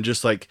other than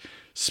just like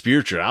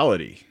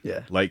spirituality.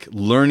 Yeah. Like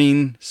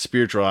learning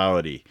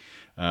spirituality.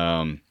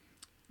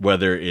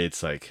 Whether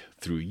it's like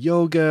through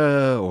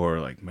yoga or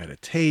like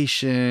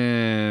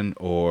meditation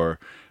or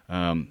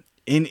in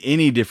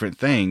any different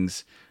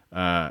things.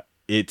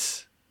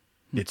 It's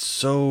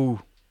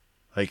so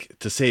like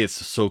to say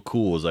it's so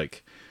cool is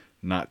like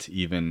not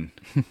even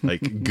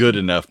like good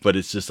enough, but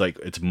it's just like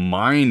it's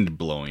mind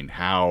blowing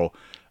how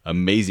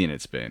amazing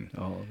it's been.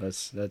 Oh,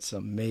 that's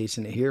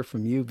amazing to hear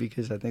from you,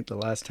 because I think the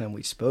last time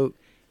we spoke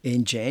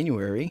in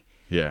January,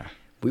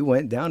 we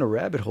went down a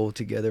rabbit hole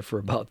together for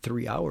about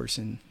 3 hours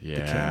in the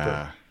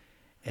camper,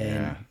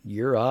 and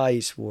your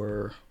eyes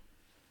were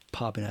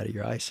popping out of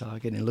your eye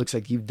socket, and it looks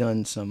like you've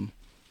done some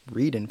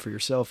reading for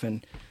yourself,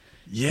 and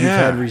you've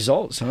had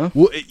results, huh?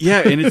 Well,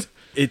 and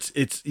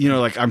it's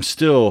like I'm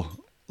still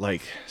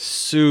like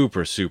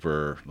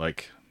super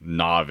like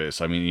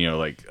novice. I mean,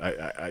 like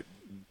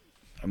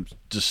I'm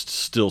just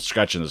still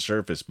scratching the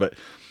surface, but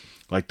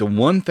like the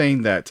one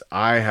thing that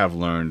I have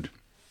learned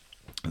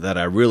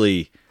that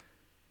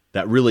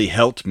really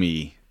helped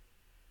me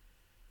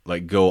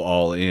like go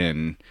all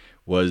in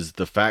was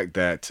the fact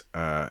that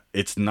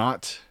it's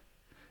not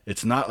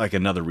like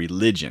another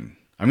religion.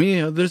 I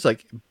mean, there's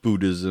like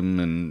Buddhism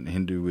and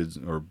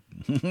Hinduism or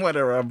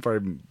whatever. I'm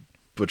probably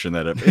butchering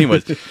that up.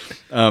 Anyways,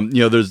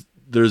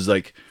 there's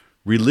like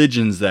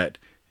religions that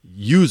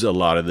use a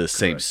lot of this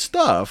same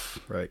stuff.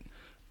 Right.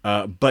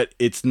 But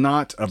it's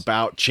not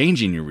about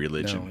changing your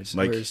religion. No,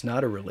 it's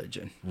not a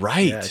religion.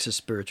 Right. Yeah, it's a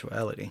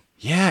spirituality.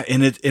 Yeah,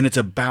 and it's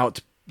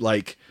about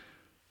like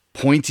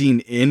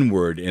pointing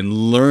inward and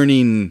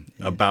learning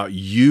about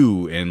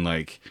you and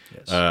like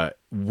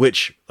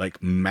which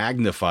like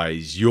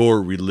magnifies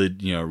your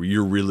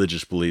your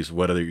religious beliefs,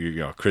 whether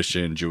you're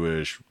Christian,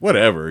 Jewish,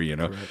 whatever,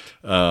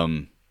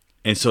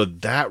 and so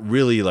that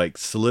really like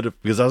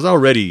solidified, because I was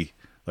already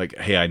like,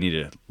 hey, I need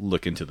to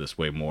look into this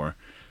way more.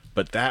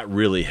 But that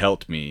really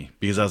helped me,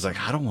 because I was like,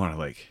 I don't want to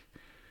like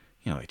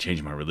like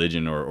change my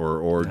religion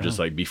or just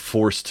like be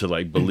forced to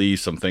like believe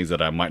some things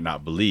that I might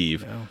not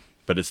believe. No.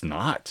 But it's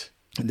not.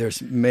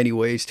 There's many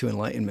ways to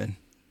enlightenment.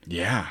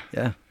 Yeah.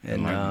 Yeah.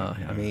 And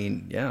I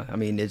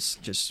mean, it's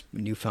just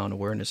newfound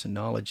awareness and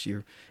knowledge.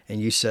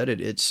 You said it,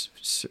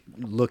 it's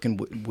looking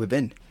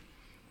within.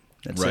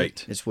 That's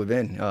right. It's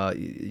within.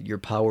 Your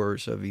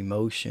powers of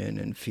emotion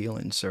and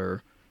feelings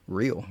are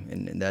real.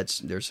 And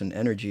there's an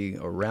energy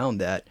around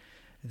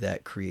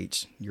that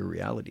creates your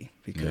reality.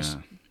 Because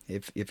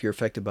if you're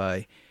affected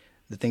by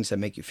the things that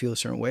make you feel a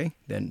certain way,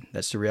 then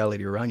that's the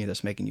reality around you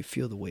that's making you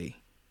feel the way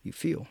you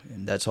feel.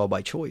 And that's all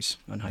by choice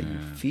on how you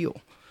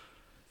feel.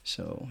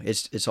 So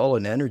it's all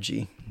an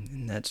energy,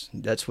 and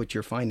that's what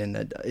you're finding,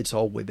 that it's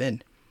all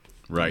within.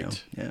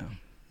 Right. Yeah.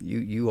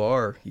 You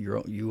are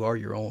your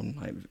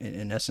own,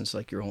 in essence,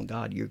 like your own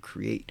God. You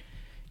create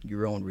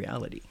your own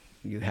reality.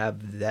 You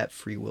have that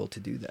free will to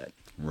do that.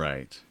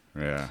 Right.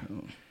 Yeah.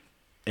 So.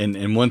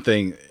 And one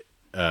thing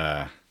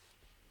that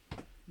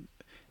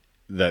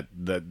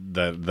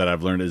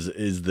I've learned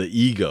is the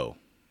ego,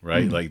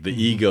 right? Like the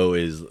ego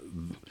is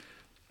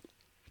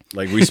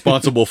like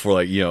responsible for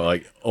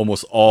like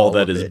almost all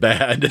that is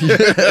bad.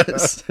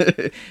 Yes.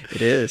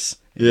 It is.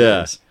 It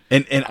is.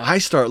 And I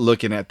start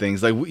looking at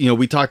things like,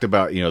 we talked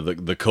about,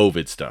 the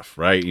COVID stuff,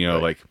 right?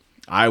 Like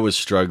I was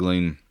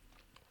struggling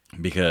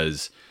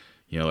because,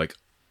 like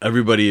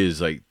everybody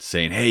is like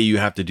saying, hey, you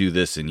have to do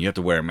this and you have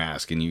to wear a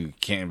mask and you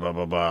can't blah,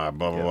 blah, blah,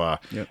 blah, blah, blah.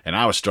 Yep. And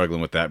I was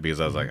struggling with that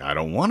because I was like, I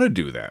don't want to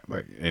do that.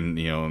 Like, and,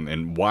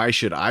 and why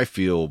should I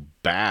feel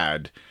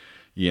bad,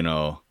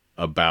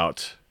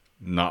 about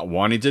not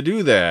wanting to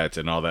do that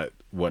and all that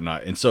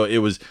whatnot. And so it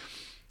was,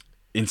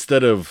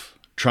 instead of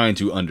trying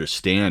to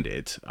understand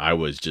it, I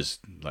was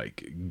just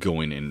like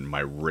going in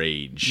my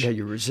rage. Yeah,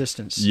 your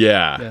resistance.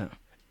 Yeah.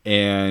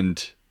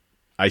 And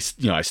I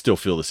still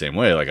feel the same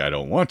way. Like I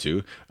don't want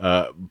to,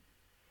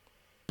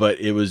 but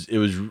it was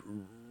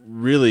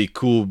really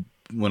cool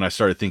when I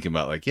started thinking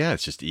about like,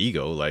 it's just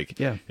ego. Like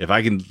if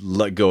I can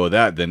let go of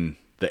that, then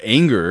the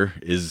anger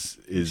is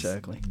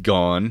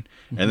gone.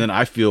 And then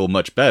I feel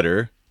much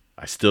better.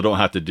 I still don't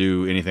have to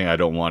do anything I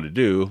don't want to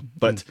do,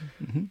 but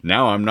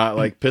now I'm not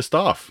like pissed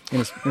off.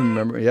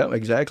 Remember, yeah,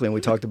 exactly. And we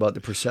talked about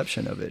the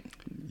perception of it.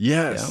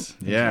 Yes.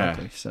 Yeah.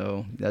 Exactly.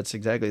 So that's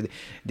exactly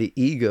the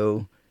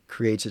ego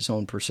creates its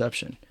own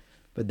perception,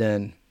 but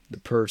then the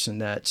person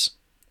that's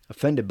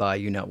offended by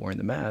you not wearing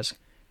the mask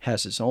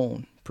has its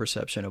own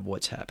perception of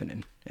what's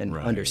happening, and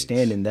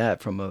understanding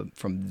that from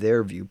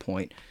their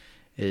viewpoint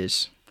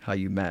is how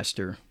you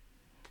master,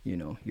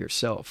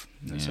 yourself.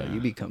 That's how you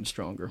become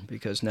stronger,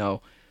 because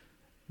now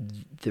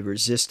the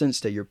resistance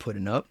that you're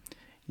putting up,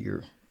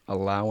 you're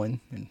allowing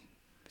and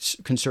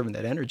conserving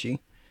that energy,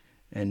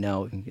 and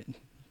now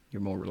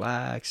you're more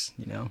relaxed.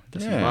 It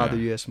doesn't bother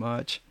you as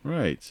much.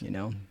 Right.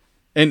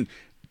 And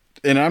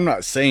I'm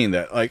not saying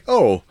that like,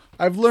 oh,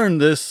 I've learned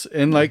this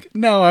and like,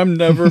 no, I'm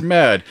never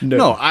mad.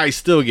 No, I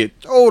still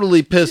get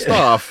totally pissed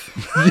off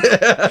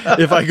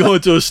if I go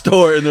into a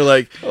store and they're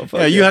like,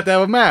 you have to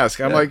have a mask.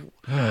 I'm like,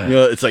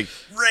 it's like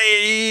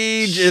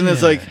rage, and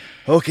it's like,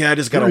 okay, I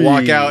just gotta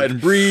walk out and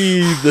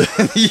breathe.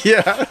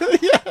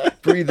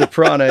 Breathe the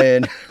prana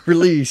and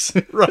release.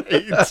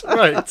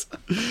 right.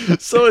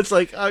 So it's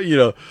like,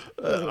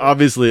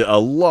 obviously a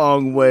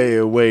long way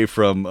away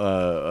from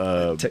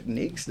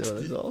techniques, though.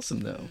 That's awesome,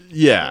 though.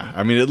 Yeah,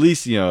 I mean, at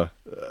least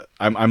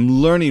I'm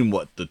learning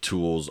what the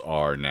tools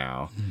are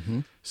now.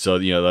 So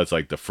that's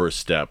like the first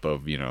step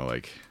of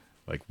like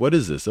what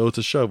is this? Oh, it's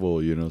a shovel.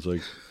 It's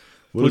like,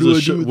 what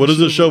does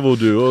a shovel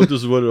do? Oh,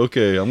 this is what.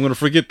 Okay, I'm gonna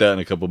forget that in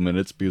a couple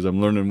minutes because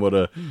I'm learning what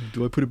a.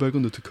 Do I put it back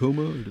on the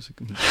Tacoma? Or does it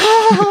come...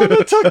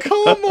 The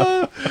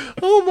Tacoma!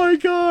 Oh my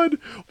God!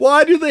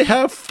 Why do they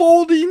have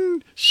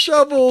folding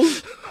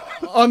shovels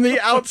on the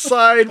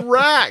outside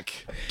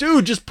rack,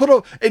 dude? Just put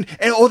and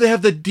they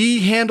have the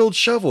D-handled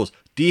shovels.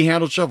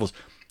 D-handled shovels.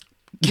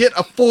 Get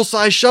a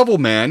full-size shovel,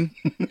 man.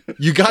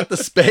 You got the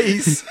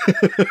space.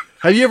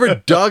 Have you ever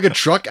dug a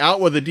truck out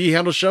with a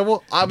D-handled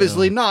shovel?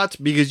 Obviously not,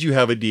 because you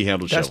have a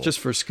D-handled shovel. That's just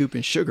for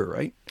scooping sugar,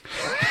 right?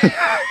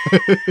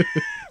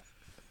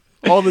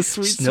 All the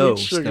sweet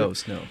sugar.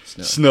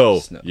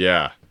 Snow.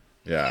 Yeah.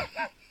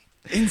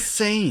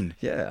 Insane.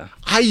 Yeah.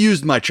 I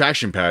used my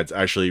traction pads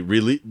actually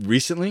really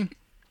recently.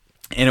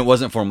 And it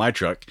wasn't for my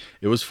truck.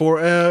 It was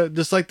for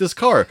just like this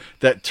car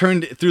that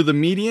turned through the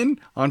median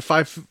on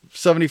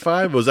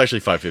 575. It was actually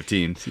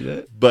 515. See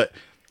that?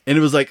 And it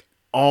was like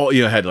all,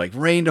 had like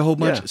rained a whole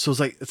bunch. Yeah.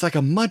 So it's like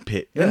a mud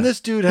pit. Yeah. And this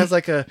dude has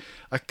like a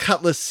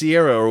Cutlass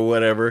Sierra or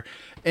whatever.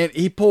 And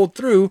he pulled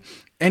through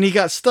and he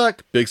got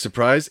stuck. Big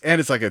surprise. And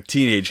it's like a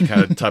teenage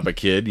kind of type of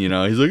kid, He's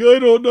like, I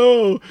don't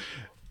know.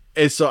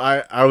 And so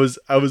I was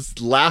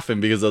laughing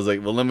because I was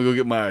like, well, let me go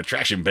get my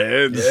traction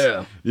pads.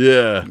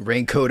 Yeah.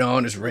 Raincoat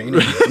on, it's raining.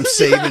 I'm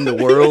saving the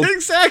world.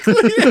 Exactly.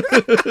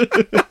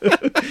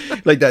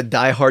 Like that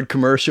Die Hard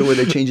commercial where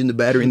they're changing the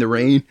battery in the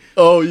rain.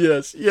 Oh,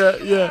 yes.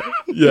 Yeah.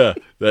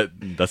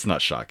 That's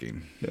not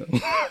shocking. Yeah.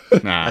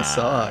 Nah, I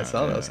saw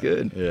that was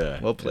good. Yeah.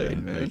 Well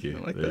played, man. Thank you.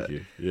 I like that.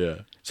 You. Yeah.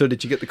 So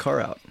did you get the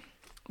car out?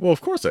 Well, of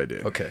course I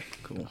did. Okay,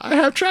 cool. I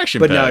have traction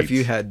But pegs. now, if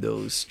you had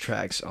those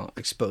tracks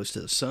exposed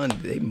to the sun,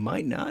 they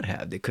might not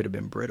have. They could have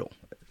been brittle.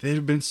 They'd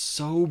have been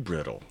so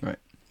brittle. Right.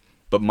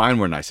 But mine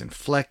were nice and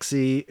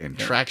flexy and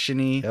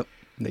traction-y. Yep.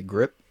 They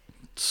grip.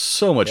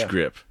 So much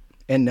grip.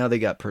 And now they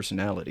got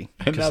personality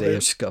because they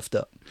are scuffed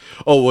up.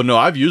 Oh, well, no,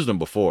 I've used them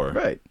before.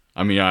 Right.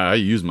 I mean, I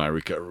use my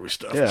recovery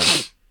stuff. Yeah.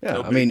 Yeah.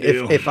 No I mean, big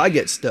deal. if I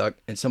get stuck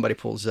and somebody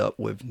pulls up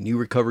with new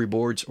recovery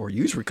boards or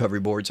used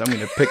recovery boards, I'm going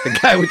to pick the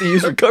guy with the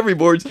used recovery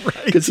boards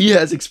because he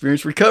has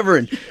experience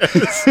recovering.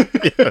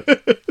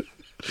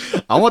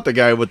 I want the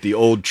guy with the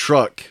old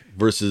truck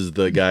versus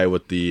the guy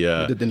with the...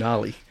 The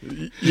Denali.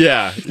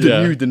 yeah.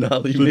 The new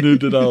Denali. The new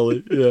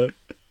Denali,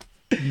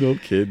 yeah. No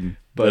kidding.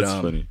 But, That's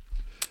funny.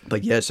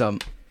 But yes,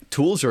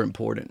 tools are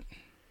important,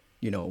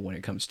 when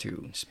it comes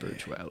to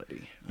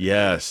spirituality.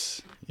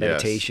 Yes.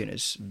 Meditation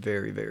is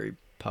very, very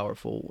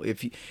powerful.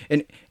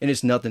 And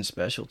it's nothing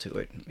special to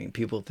it. I mean,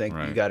 people think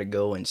you got to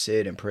go and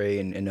sit and pray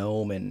and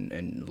ohm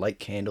and light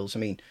candles. I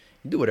mean,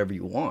 you do whatever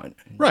you want.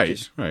 Right. You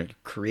just right.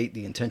 create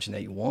the intention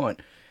that you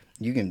want.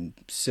 You can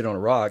sit on a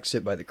rock,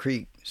 sit by the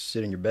creek,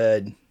 sit in your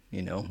bed,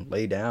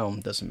 lay down.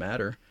 Doesn't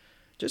matter.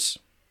 Just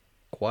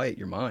quiet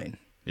your mind.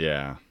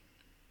 Yeah.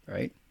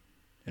 Right.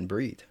 And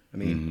breathe. I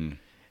mean,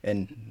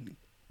 and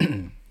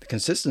the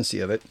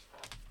consistency of it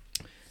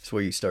is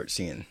where you start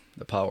seeing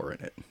the power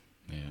in it.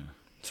 Yeah.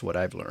 It's what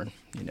I've learned,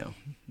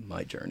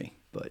 my journey.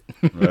 But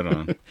right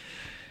on.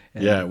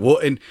 Yeah. Well,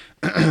 and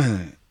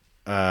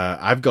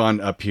I've gone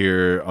up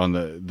here on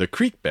the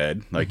creek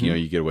bed, like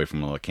you get away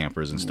from all the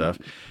campers and stuff,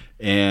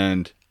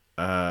 and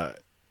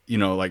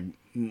like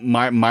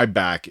my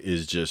back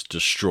is just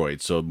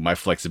destroyed, so my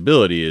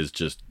flexibility is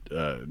just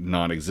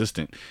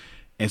non-existent,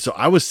 and so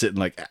I was sitting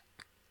like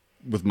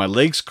with my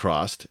legs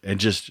crossed and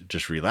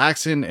just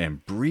relaxing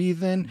and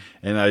breathing,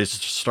 and I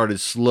just started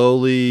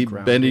slowly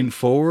bending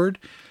forward.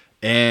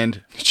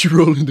 And did you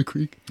roll in the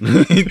creek?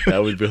 That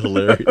would be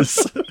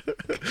hilarious.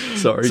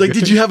 Sorry. It's like,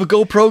 did you have a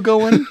GoPro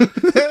going?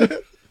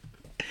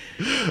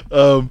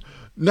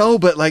 No,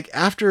 but like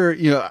after,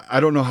 I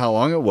don't know how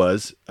long it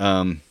was.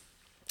 I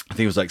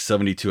think it was like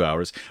 72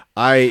 hours.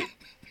 I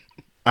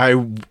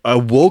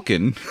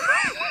awoken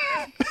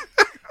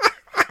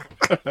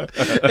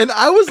and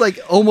I was like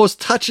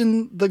almost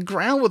touching the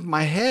ground with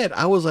my head.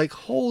 I was like,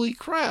 holy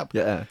crap.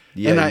 Yeah.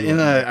 And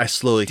I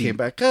slowly came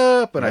back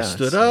up and I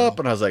stood up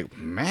and I was like,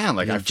 man,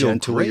 like I feel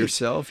gentle great. with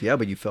yourself. Yeah,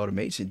 but you felt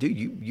amazing. Dude,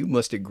 you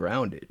must have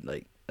grounded.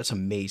 Like that's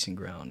amazing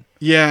ground.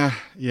 Yeah.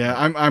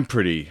 I'm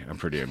pretty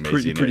amazing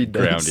pretty at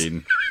dense.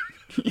 grounding.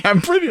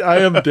 Yeah, I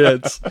am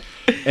dense.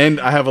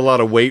 And I have a lot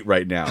of weight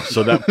right now,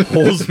 so that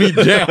pulls me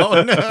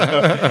down.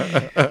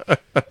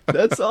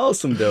 That's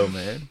awesome though,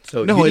 man.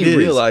 So No, you it didn't is.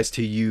 realize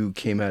till you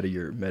came out of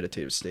your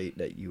meditative state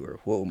that you were,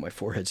 whoa, my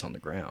forehead's on the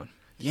ground.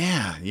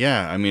 Yeah.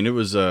 I mean, it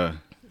was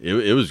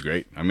it was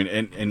great. I mean,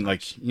 and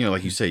like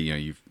like you say,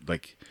 you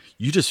like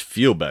you just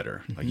feel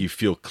better, like you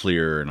feel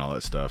clearer and all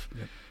that stuff.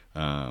 Yep.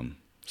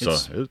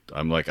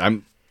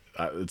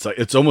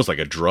 It's almost like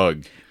a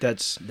drug.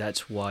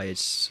 That's why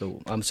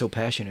I'm so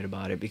passionate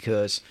about it,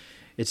 because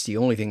it's the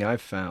only thing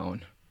I've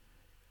found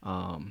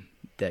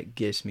that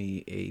gives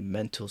me a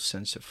mental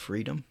sense of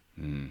freedom.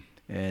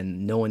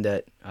 And knowing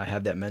that I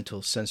have that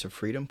mental sense of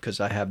freedom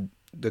because I have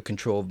the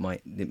control of my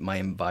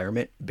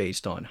environment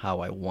based on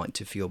how I want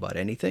to feel about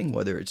anything,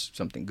 whether it's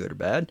something good or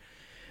bad,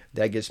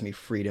 that gives me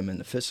freedom in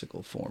the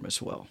physical form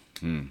as well.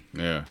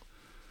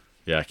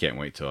 Yeah, I can't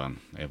wait till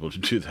I'm able to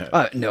do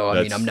that. No,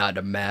 I mean, I'm not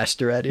a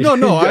master at it. No,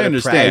 You I gotta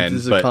understand, practice.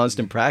 This is but- a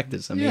constant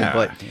practice. I mean, Yeah,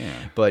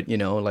 but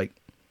like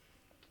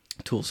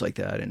tools like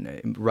that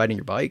and riding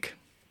your bike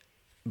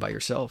by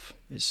yourself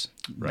is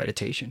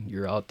meditation.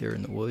 You're out there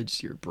in the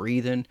woods, you're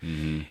breathing,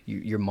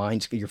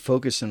 you're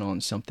focusing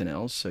on something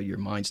else, so your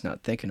mind's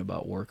not thinking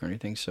about work or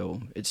anything.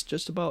 So it's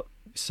just about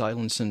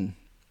silencing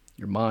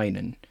your mind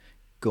and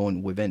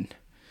going within.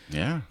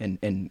 Yeah.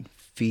 And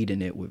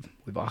feeding it with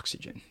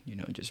oxygen,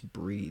 just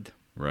breathe.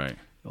 Right.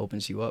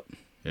 Opens you up.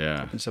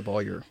 Yeah. Opens up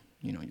all your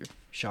your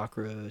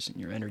chakras and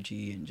your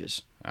energy and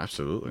just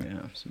Absolutely.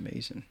 yeah, it's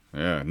amazing.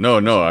 Yeah.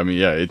 No. I mean,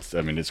 yeah,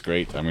 it's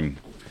great. I mean,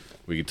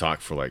 we could talk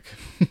for like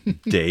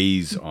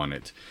days on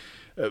it.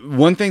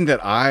 One thing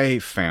that I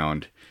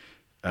found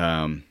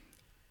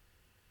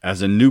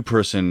as a new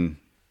person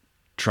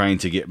trying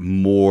to get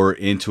more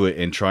into it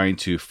and trying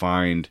to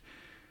find,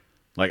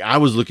 like, I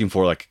was looking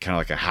for like kind of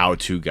like a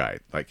how-to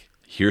guide. Like,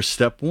 here's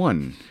step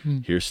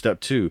 1, here's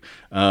step 2.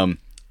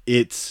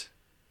 It's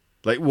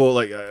like, well,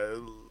 like,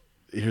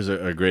 here's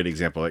a great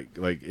example.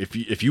 Like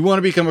if you want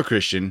to become a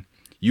Christian,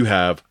 you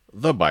have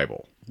the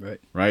Bible,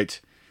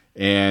 right?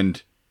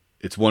 And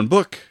it's one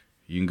book.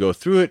 You can go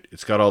through it.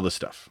 It's got all the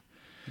stuff.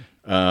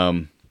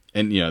 And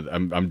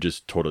I'm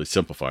just totally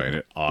simplifying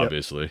it,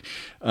 obviously.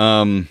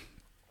 Yep.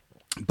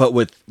 But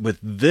with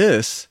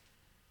this,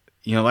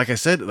 like I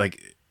said,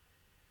 like,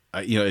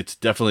 it's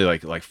definitely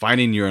like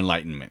finding your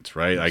enlightenment,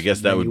 right? I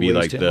guess that would be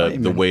like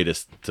the way to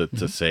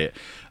say it.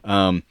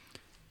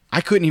 I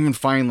couldn't even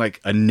find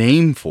like a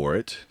name for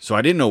it, so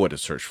I didn't know what to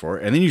search for.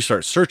 And then you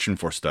start searching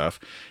for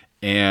stuff,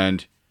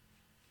 and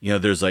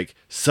there's like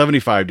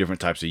 75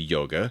 different types of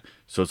yoga.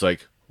 So it's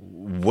like,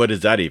 what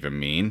does that even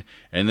mean?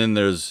 And then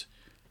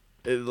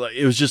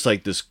it was just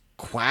like this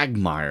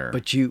quagmire.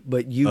 But you've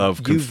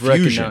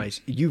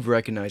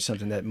recognized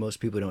something that most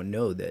people don't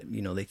know, that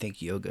they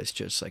think yoga is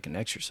just like an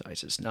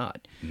exercise. It's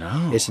not.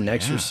 No, it's an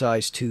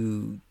exercise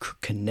to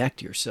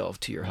connect yourself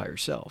to your higher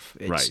self.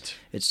 Right.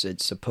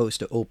 It's supposed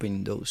to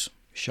open those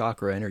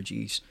chakra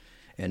energies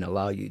and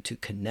allow you to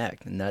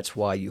connect, and that's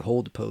why you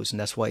hold the pose, and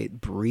that's why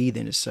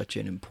breathing is such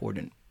an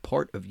important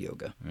part of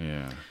yoga.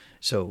 Yeah.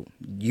 So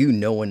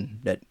knowing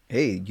that,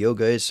 hey,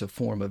 yoga is a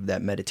form of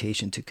that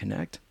meditation to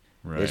connect.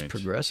 Right. It's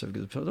progressive,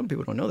 because some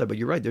people don't know that, but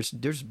you're right.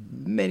 There's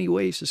many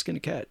ways to skin a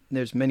cat.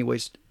 There's many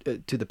ways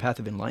to the path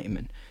of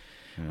enlightenment.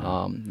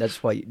 Yeah.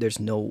 That's why there's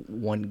no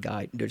one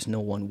guide. There's no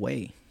one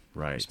way.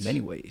 Right. There's many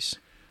ways.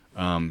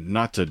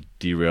 Not to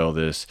derail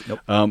this, nope.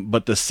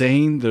 But the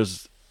saying,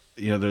 there's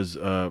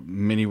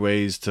many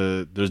ways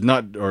to. There's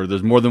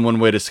more than one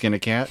way to skin a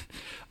cat.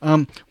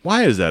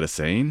 Why is that a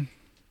saying?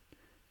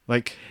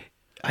 Like,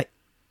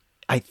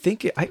 I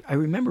think I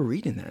remember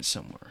reading that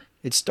somewhere.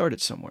 It started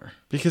somewhere.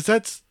 Because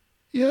that's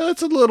a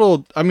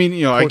little. I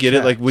mean, I get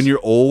it. Like when you're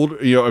old,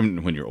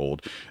 when you're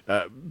old,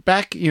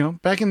 back in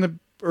the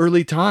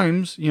early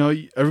times,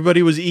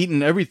 everybody was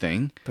eating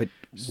everything. But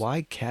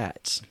why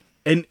cats?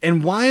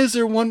 And why is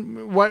there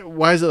one?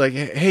 Why is it like,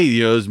 hey,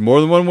 there's more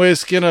than one way to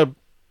skin a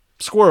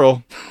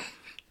squirrel?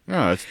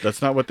 No,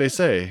 that's not what they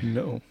say.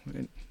 No,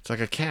 it's like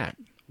a cat.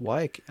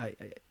 Why?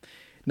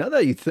 Now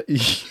that you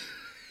think.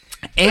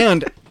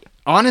 And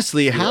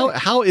honestly,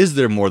 how is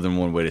there more than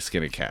one way to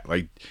skin a cat?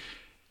 Like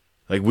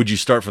would you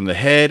start from the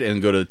head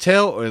and go to the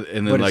tail, and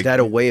then but like? Is that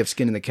a way of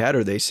skinning the cat,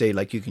 or they say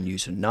like you can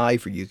use a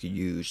knife, or you could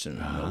use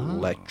an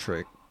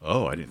electric?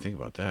 Oh, I didn't think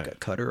about that.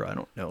 Cutter. I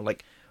don't know.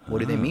 Like, what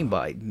do they mean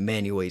by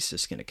many ways to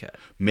skin a cat?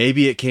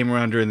 Maybe it came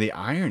around during the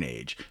Iron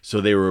Age,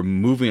 so they were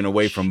moving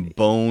away from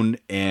bone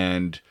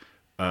and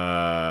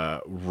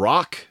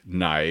rock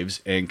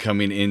knives and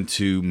coming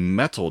into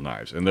metal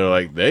knives, and they're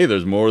like, hey,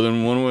 there's more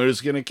than one way to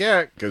skin a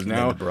cat, because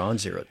now the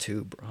Bronze Era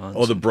too. Bronze.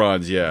 Oh, the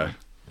bronze, yeah.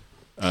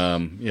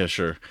 Yeah,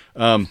 sure.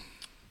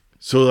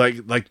 So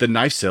like the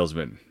knife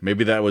salesman,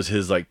 maybe that was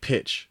his like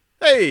pitch.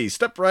 Hey,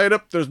 step right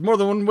up. There's more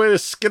than one way to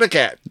skin a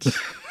cat.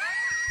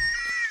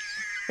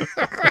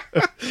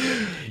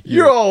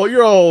 You're all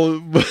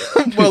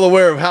well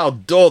aware of how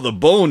dull the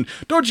bone.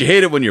 Don't you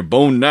hate it when your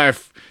bone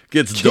knife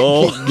gets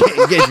dull?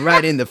 Gets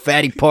right in the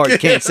fatty part.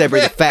 Can't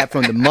separate the fat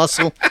from the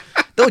muscle.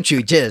 Don't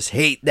you just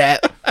hate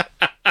that?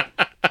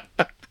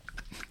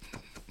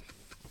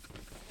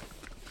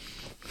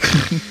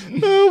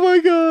 Oh my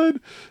god.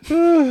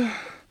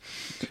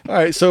 All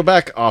right, so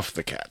back off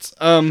the cats.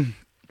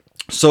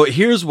 So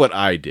here's what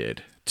I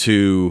did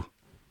to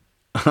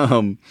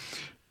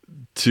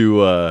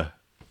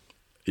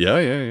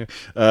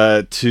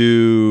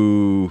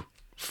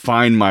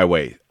find my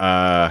way.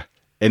 And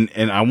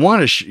I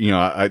want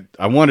to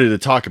I wanted to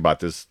talk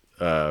about this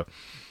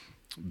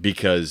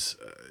because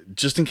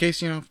just in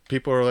case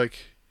people are like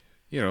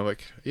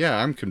yeah,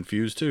 I'm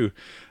confused too.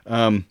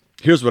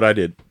 Here's what I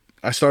did.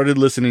 I started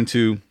listening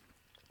to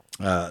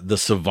the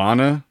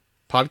Savannah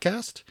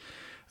podcast.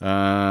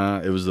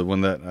 It was the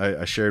one that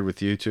I shared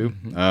with you too.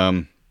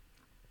 Mm-hmm.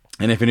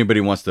 And if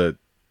anybody wants to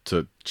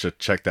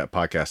check that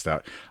podcast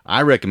out,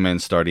 I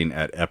recommend starting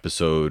at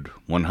episode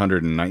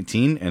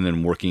 119 and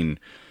then working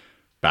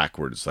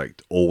backwards,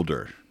 like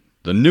older.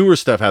 The newer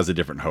stuff has a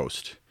different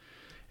host.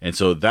 And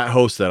so that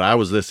host that I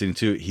was listening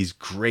to, he's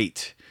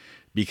great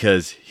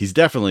because he's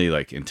definitely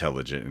like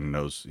intelligent and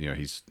knows,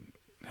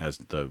 has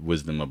the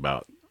wisdom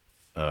about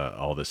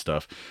all this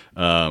stuff.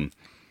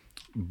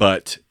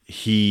 But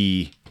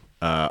he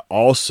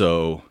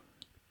also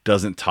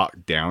doesn't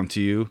talk down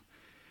to you.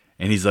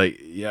 And he's like,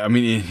 yeah, I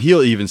mean,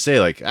 he'll even say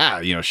like,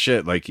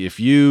 shit, like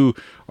if you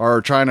are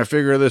trying to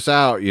figure this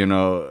out,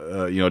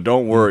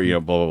 don't worry,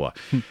 blah, blah,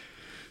 blah.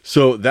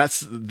 So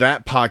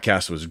that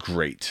podcast was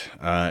great.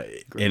 And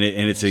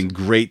it's in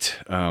great,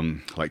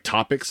 like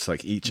topics,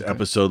 like each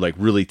episode, like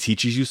really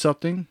teaches you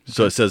something.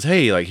 So it says,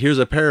 hey, like here's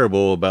a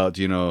parable about,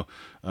 the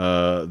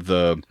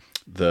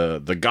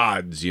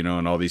gods,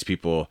 and all these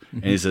people. Mm-hmm.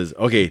 And he says,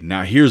 okay,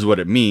 now here's what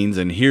it means.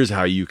 And here's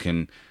how you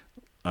can,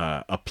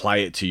 apply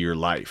it to your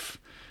life.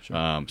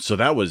 Sure. So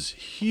that was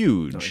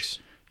huge. Nice.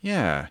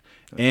 Yeah.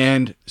 Nice.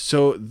 And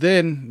so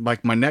then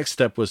like my next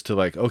step was to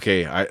like,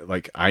 okay,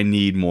 I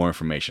need more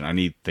information. I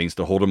need things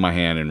to hold in my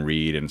hand and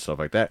read and stuff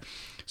like that.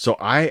 So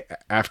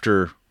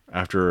after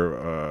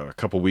a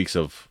couple weeks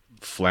of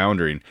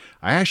floundering,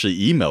 I actually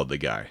emailed the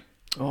guy.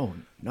 Oh,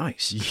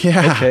 nice.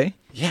 Yeah. Okay.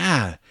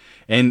 Yeah.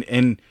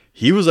 And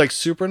he was like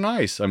super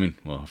nice. I mean,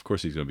 well, of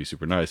course he's going to be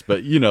super nice,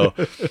 but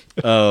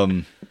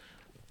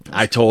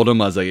I told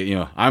him, I was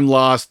like, I'm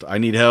lost. I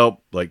need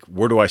help. Like,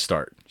 where do I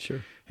start?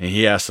 Sure. And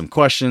he asked some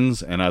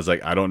questions, and I was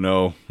like, I don't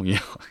know.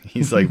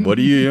 He's like, what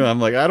do you?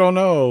 I'm like, I don't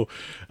know.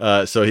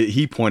 So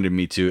he pointed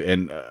me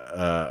to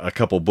a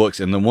couple books,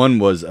 and the one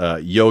was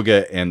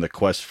Yoga and the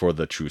Quest for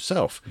the True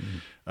Self,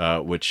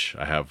 which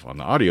I have on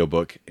the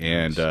audiobook,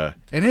 and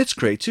it's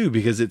great too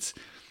because it's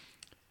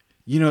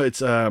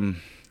it's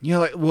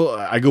like, well,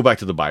 I go back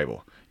to the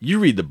Bible. You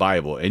read the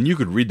Bible and you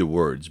could read the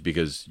words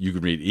because you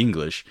could read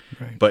English,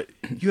 right. But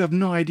you have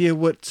no idea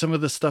what some of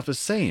the stuff is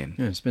saying.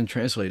 Yeah, it's been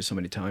translated so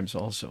many times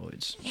also.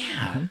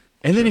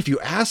 And then if you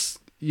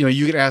ask,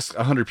 you can ask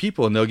 100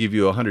 people and they'll give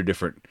you 100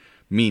 different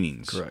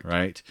meanings. Correct.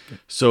 Right?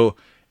 So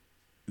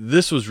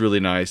this was really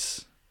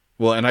nice.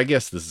 Well, and I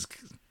guess this is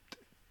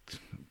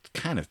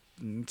kind of,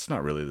 it's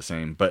not really the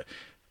same, but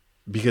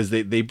because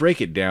they break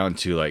it down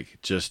to like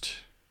just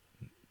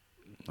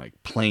like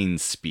plain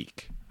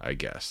speak, I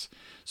guess.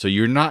 So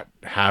you're not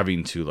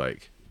having to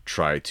like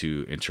try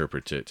to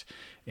interpret it,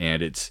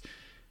 and it's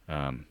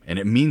and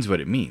it means what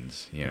it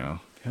means, Yep,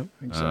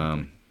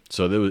 exactly.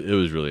 So it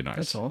was really nice.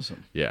 That's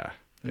awesome. Yeah.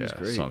 That's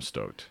great. So I'm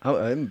stoked.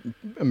 I'm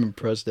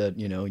impressed that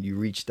you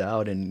reached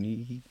out and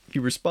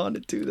you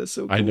responded too. That's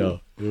so cool. I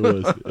know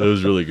it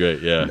was really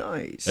great. Yeah.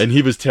 Nice. And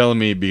he was telling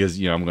me because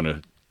I'm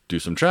gonna do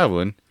some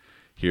traveling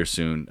here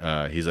soon.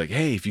 He's like,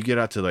 hey, if you get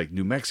out to like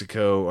New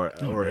Mexico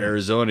or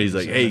Arizona, he's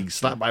like, hey,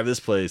 stop by this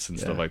place and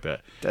stuff like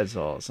that. That's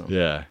awesome.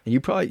 Yeah.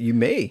 And you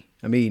may.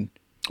 I mean.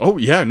 Oh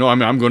yeah, no, I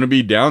mean I'm going to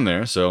be down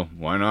there, so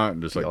why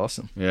not? Just like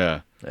awesome.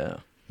 Yeah. Yeah.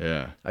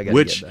 Yeah. I got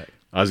to get back.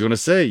 I was going to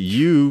say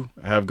you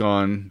have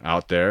gone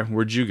out there.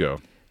 Where'd you go?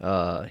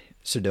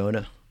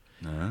 Sedona.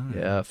 Oh.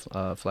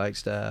 Yeah.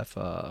 Flagstaff.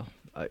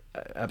 I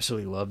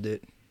absolutely loved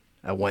it.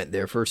 I went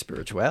there for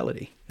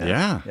spirituality.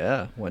 Yeah.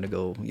 Yeah. Went to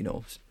go,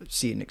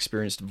 see and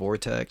experience the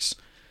vortex.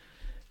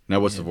 Now,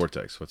 what's the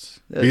vortex?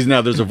 Because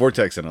now there's a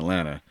vortex in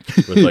Atlanta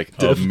with like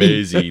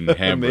amazing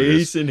hamburgers.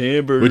 Amazing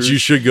hamburgers. Which you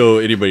should go,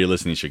 anybody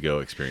listening should go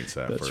experience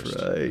that That's first.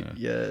 That's right.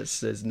 Yeah.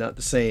 Yes. It's not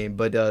the same.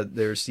 But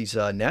there's these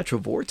natural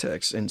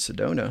vortex in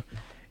Sedona.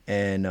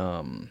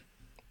 And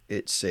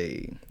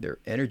they're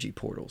energy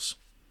portals.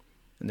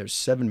 And there's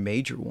 7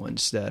 major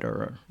ones that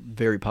are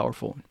very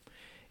powerful.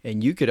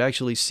 And you could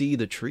actually see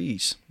the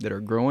trees that are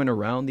growing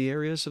around the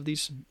areas of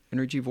these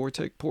energy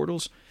vortex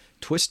portals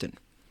twisting.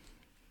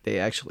 They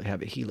actually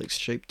have a helix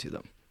shape to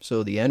them.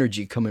 So the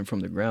energy coming from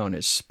the ground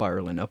is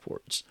spiraling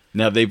upwards.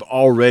 Now, they've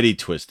already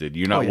twisted.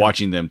 You're not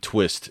watching them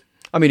twist.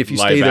 I mean, if you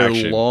stay there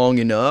long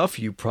enough,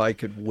 you probably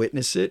could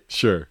witness it.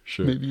 Sure.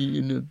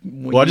 Maybe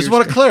I just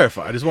want to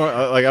clarify. I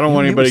don't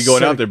want anybody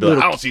going out there and be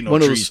like, I don't see no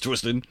trees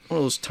twisting. One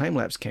of those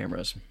time-lapse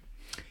cameras.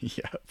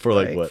 Yeah, for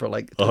like what? For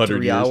like a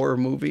 3-hour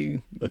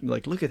movie.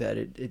 Like, look at that!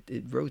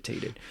 It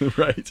rotated.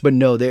 Right. But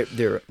no,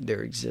 they're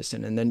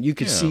existing, and then you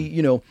could see,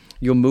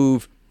 you'll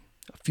move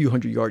a few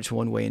hundred yards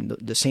one way, and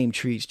the same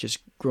trees just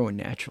growing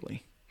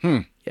naturally.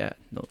 Yeah,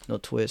 no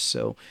twists.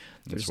 So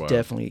there's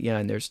definitely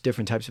and there's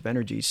different types of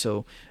energy.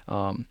 So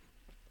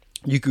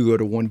you could go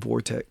to one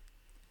vortex,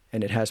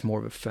 and it has more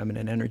of a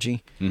feminine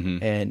energy.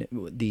 Mm-hmm. And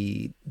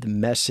the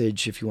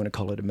message, if you want to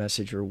call it a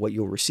message, or what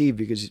you'll receive,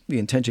 because the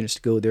intention is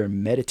to go there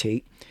and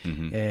meditate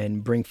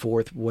and bring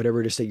forth whatever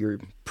it is that you're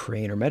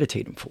praying or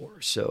meditating for.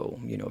 So,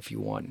 if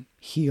you want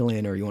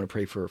healing, or you want to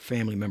pray for a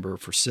family member, or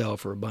for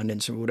self, or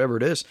abundance, or whatever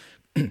it is,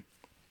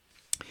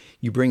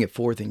 you bring it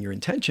forth in your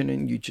intention,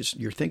 and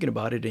you're thinking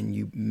about it, and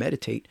you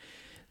meditate.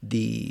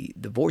 The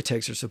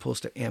vortex are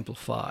supposed to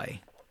amplify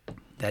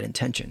that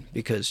intention,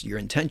 because your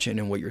intention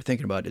and what you're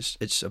thinking about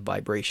it's a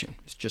vibration.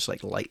 It's just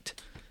like light,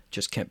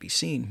 just can't be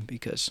seen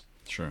because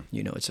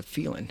it's a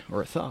feeling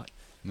or a thought.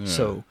 Yeah.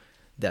 So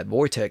that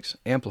vortex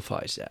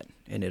amplifies that,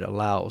 and it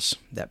allows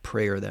that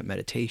prayer, that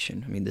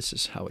meditation. I mean, this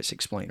is how it's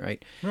explained,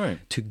 right? Right.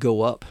 To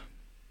go up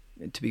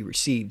and to be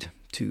received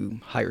to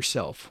higher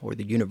self, or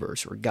the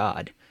universe, or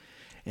God.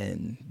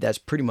 And that's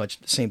pretty much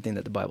the same thing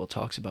that the Bible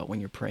talks about when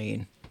you're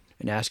praying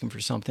and asking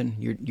for something.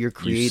 You're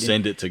creating. You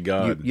send it to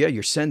God.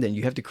 You're sending.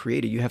 You have to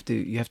create it. You have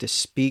to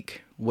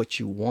speak what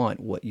you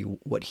want,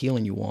 what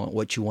healing you want,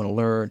 what you want to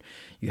learn.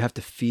 You have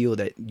to feel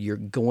that you're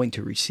going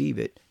to receive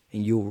it,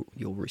 and you'll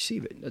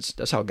receive it.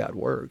 That's how God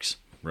works.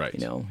 Right.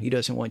 He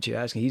doesn't want you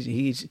asking.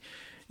 He's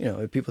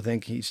people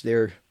think he's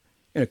there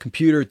in a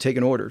computer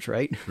taking orders,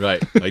 right?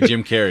 Right. Like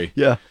Jim Carrey.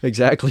 Yeah,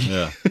 exactly.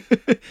 Yeah.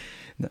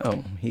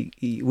 No,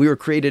 we were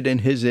created in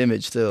His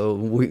image.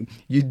 So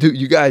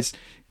you guys.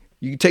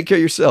 You take care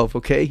of yourself,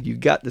 okay? You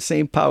got the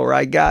same power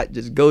I got.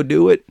 Just go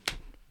do it,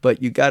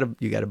 but you gotta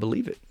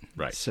believe it.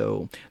 Right.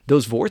 So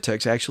those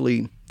vortex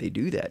actually they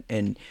do that,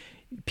 and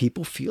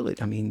people feel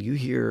it. I mean,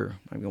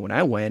 when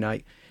I went,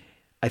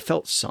 I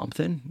felt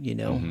something.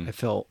 Mm-hmm. I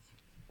felt.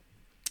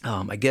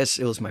 I guess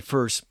it was my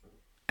first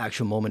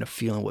actual moment of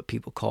feeling what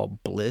people call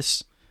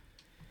bliss,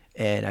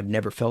 and I've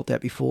never felt that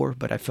before,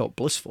 but I felt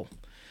blissful.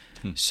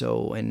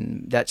 So,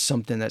 and that's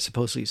something that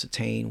supposedly is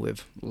attained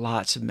with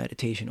lots of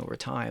meditation over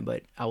time,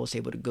 but I was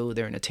able to go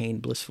there and attain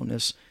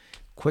blissfulness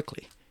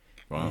quickly.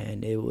 Wow.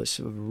 And it was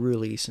a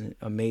really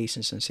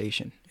amazing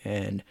sensation.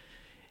 And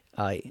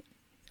I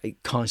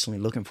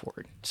constantly looking for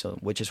it. So,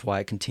 which is why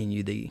I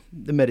continue the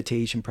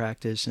meditation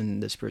practice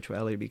and the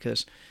spirituality,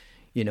 because,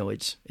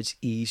 it's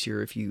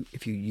easier if you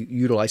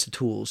utilize the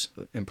tools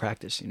and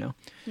practice,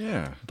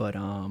 Yeah. But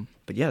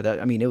yeah,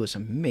 it was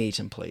an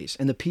amazing place,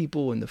 and the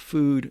people and the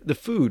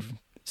food,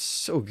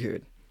 so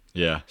good.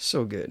 Yeah.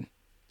 So good.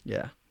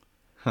 Yeah.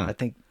 Huh. I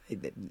think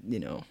you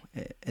know,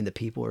 and the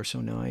people are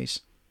so nice.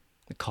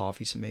 The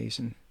coffee's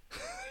amazing.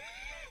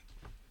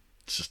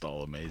 It's just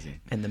all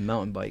amazing. And the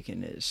mountain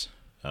biking is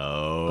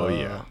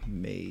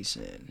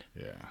amazing.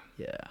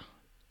 Yeah.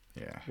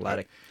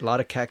 A lot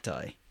of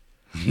cacti.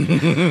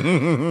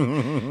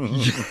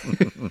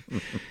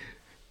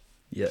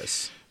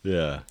 Yes.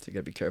 Yeah. So you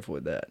gotta be careful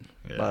with that.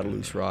 Yeah. A lot of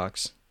loose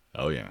rocks.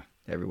 Oh yeah.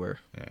 Everywhere.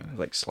 Yeah.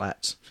 Like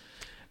slats.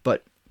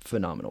 But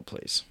phenomenal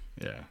place.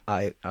 Yeah.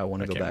 I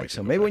want to go can't back. wait to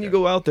So go maybe back when you out.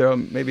 go out there,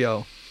 maybe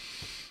I'll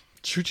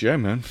Shoot, yeah,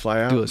 man.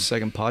 Fly out. do a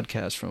second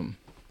podcast from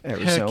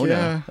Arizona.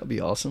 yeah. That'd be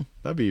awesome.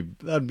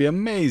 That'd be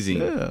amazing.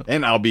 Yeah.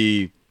 And I'll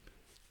be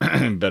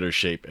in better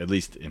shape, at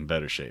least in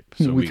better shape.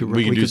 So We we could- can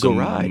we do could go some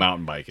ride.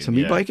 mountain biking. Some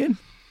yeah. e-biking?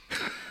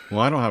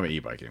 Well, I don't have an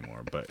e-bike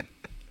anymore, but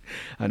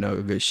I know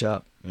a good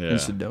shop Yeah. in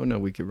Sedona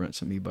we could rent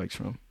some e-bikes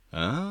from.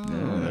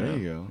 there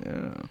you go.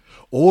 Yeah.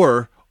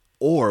 Or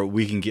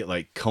we can get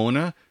like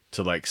Kona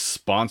to like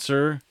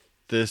sponsor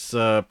this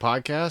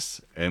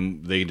podcast,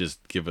 and they can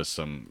just give us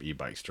some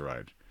e-bikes to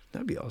ride.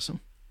 That'd be awesome.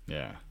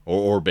 Yeah,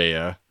 or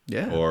Bea,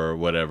 Yeah. or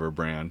whatever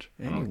brand.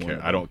 I Any don't one care.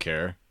 of I don't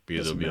care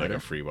because Doesn't it'll be like matter.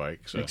 a free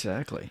bike. So,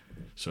 Exactly.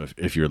 so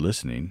if you're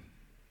listening,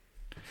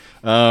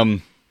 well,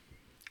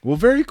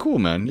 very cool,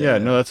 man. Yeah,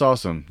 no, that's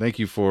awesome. Thank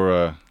you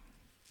for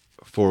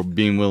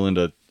being willing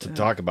to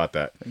talk about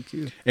that. Thank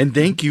you. And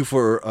thank you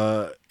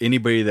for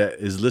anybody that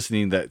is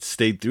listening that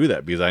stayed through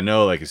that, because I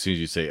know, like, as soon as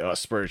you say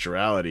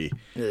spirituality,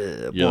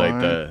 you're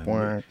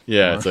like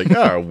it's like,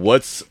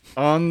 what's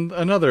on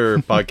another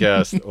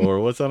podcast or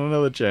what's on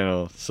another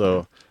channel.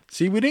 So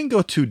see, we didn't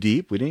go too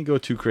deep, we didn't go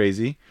too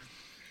crazy.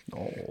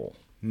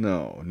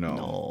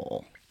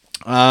 No.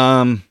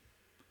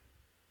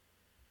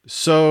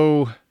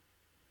 So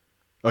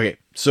okay,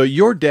 so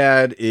your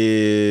dad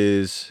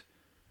is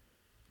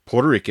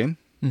Puerto Rican,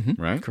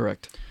 right?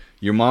 Correct.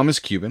 Your mom is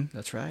Cuban.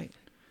 That's right.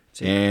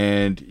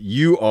 And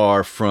you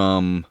are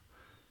from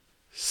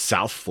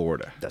South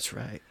Florida. That's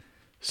right.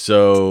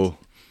 So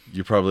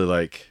you're probably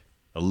like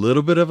a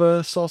little bit of a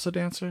salsa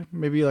dancer.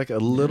 Maybe like a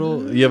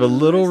little, you have a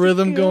little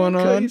rhythm going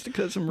I on. used to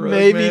cut some rug,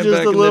 Maybe man, just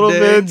back a in the little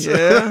day. bit.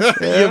 Yeah.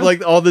 You have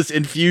like all this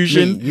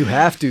infusion. You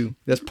have to.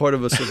 That's part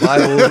of a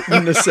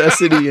survival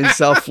necessity in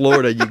South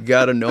Florida. You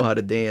got to know how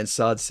to dance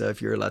salsa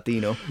if you're a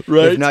Latino.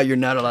 Right. If not, you're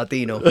not a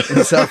Latino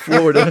in South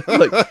Florida.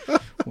 Like,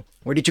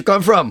 where did you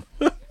come from?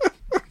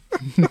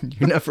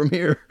 You're not from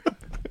here.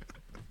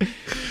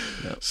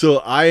 So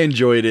I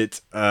enjoyed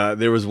it.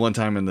 There was one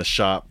time in the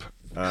shop.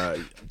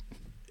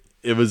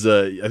 It was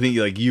I think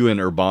like you and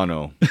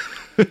Urbano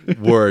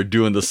were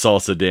doing the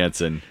salsa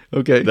dancing.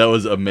 Okay. That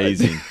was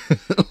amazing.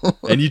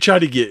 And you tried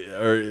to get,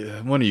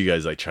 or one of you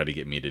guys like tried to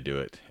get me to do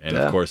it. And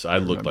Yeah, of course I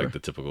looked remember. like the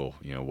typical,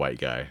 white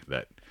guy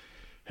that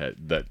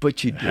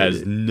But you did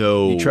has it.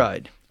 no. You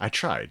tried. I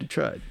tried. You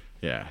tried.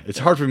 Yeah. It's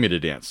hard for me to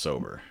dance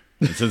sober.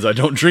 And since I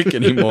don't drink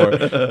anymore,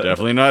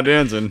 definitely not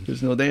dancing.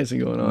 There's no dancing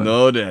going on.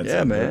 No dancing. Yeah,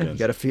 no man. dancing. You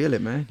got to feel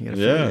it, man. You got to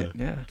feel it.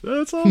 Yeah.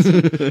 That's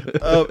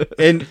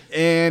awesome.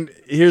 And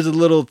here's a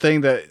little thing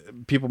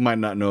that people might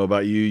not know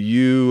about you.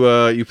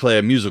 You play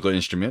a musical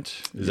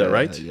instrument. Is that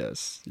right?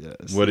 Yes.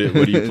 What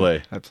do you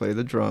play? I play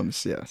the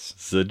drums, yes.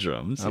 It's the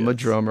drums. I'm a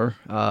yes. drummer.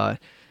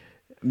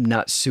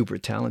 Not super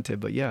talented,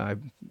 but yeah, I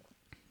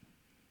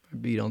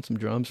beat on some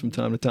drums from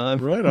time to time.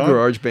 Right on.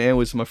 Garage band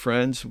with my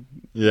friends.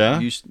 Yeah.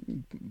 Used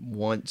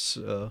once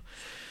a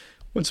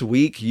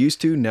week.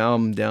 Used to. Now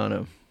I'm down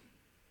to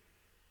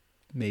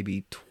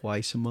maybe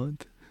twice a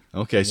month.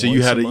 Okay, so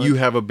Once a month. you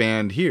have a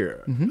band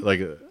here,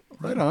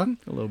 right on.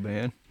 A little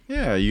band.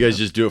 Yeah, you guys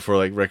just do it for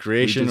like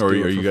recreation, just or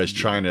do it are you for- guys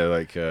trying to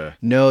like?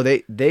 No,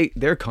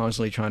 they're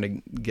constantly trying to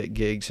get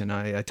gigs, and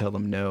I tell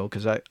them no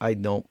because I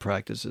don't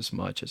practice as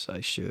much as I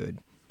should.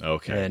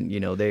 Okay. And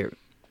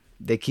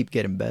they keep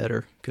getting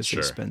better because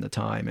Sure. they spend the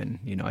time, and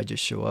I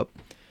just show up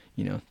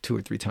 2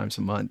 or 3 times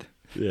a month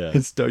Yeah.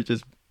 and start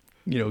just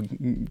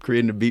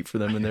creating a beat for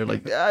them, and they're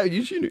like,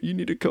 you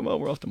need to come out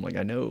more often. I'm like,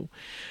 I know,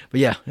 but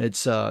yeah,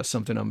 it's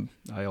something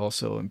I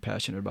also am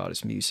passionate about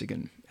is music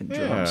and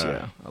drums.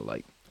 Yeah.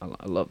 Yeah,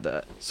 I love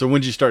that. So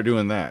when did you start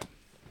doing that?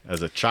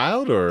 As a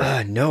child,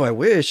 or? No, I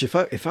wish if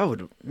I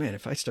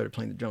started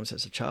playing the drums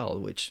as a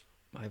child, which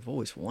I've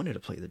always wanted to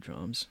play the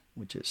drums,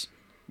 which is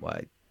why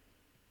I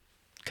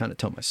kind of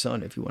tell my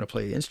son, if you want to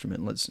play the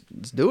instrument, let's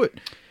do it.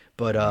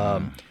 But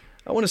I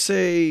want to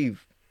say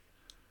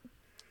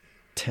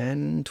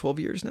 10, 12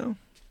 years now,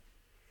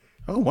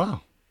 Oh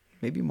wow,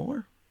 maybe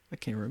more. I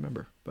can't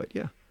remember, but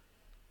yeah,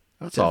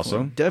 that's definitely,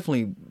 awesome.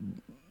 Definitely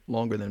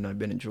longer than I've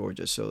been in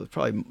Georgia, so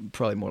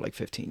probably more like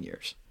 15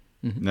 years.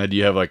 Now, do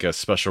you have like a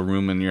special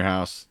room in your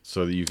house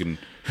so that you can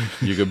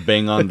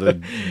bang on the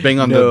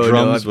No,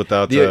 drums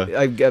without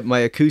I've got my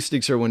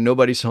acoustics are when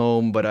nobody's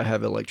home, but I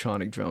have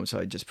electronic drums, so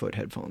I just put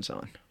headphones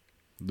on.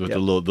 with Yep.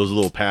 those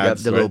little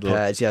pads? The right? little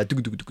pads, yeah.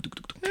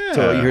 Yeah.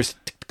 So you hear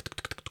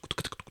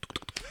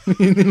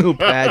little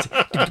pads.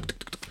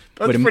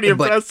 That's pretty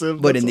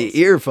impressive. But That's in the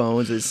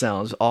earphones, it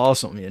sounds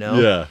awesome,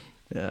 Yeah,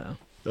 Yeah.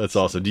 that's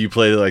awesome. Do you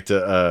play like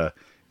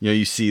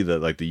you see the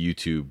like the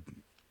YouTube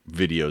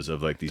videos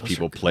of like these Those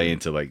people are good. playing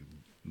to like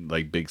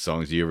like big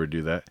songs. Do you ever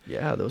do that?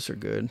 Yeah, those are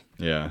good.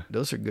 Yeah.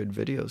 Those are good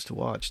videos to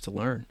watch, to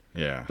learn.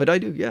 Yeah. But I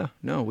do, yeah.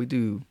 No, we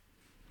do.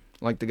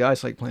 Like the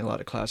guys like playing a lot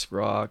of classic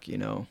rock,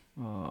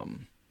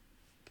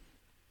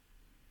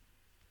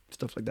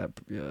 stuff like that.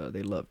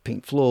 They love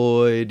Pink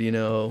Floyd,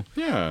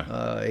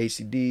 Yeah.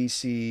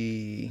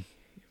 AC/DC,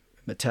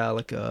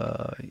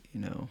 Metallica,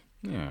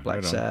 Yeah. Black right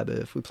on.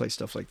 Sabbath. We play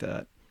stuff like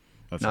that.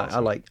 That's No,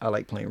 awesome. I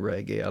like playing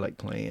reggae. I like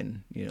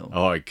playing, Oh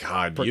my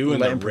God, you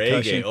and the Latin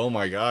percussion. reggae! Oh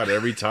my God,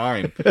 every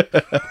time.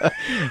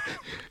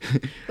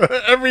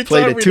 Every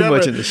Played time it we'd too have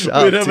much a- in the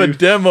shop, We'd have a too.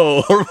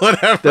 demo or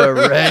whatever.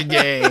 the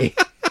reggae.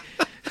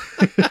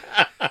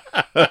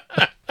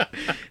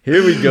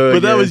 Here we go.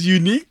 But that again. was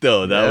unique,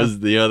 though. That Yeah. was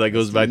that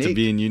goes It's back to unique.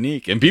 being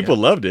unique, and people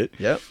loved it.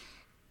 Yep.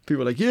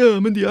 People are like, yeah,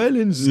 I'm in the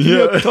islands.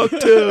 Yeah. Yeah,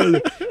 cocktail.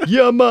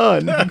 Yeah,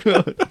 man.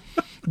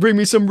 Bring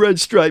me some Red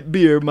Stripe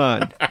beer,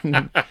 man.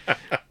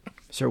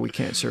 Sir, we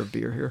can't serve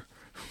beer here.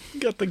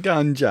 Got the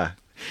ganja.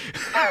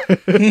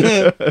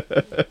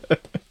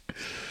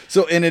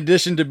 So, in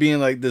addition to being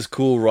like this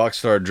cool rock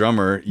star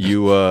drummer,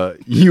 you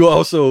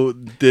also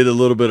did a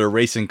little bit of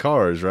racing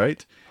cars,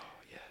 right?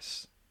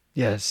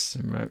 Yes,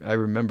 I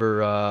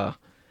remember.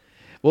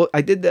 Well,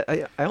 I did that.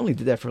 I only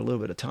did that for a little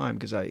bit of time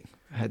because I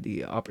had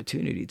the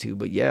opportunity to.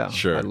 But yeah,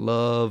 Sure. I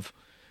love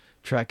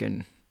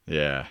tracking.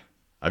 Yeah,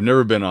 I've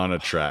never been on a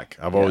track.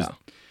 I've always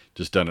Yeah.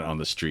 just done it on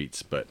the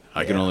streets, but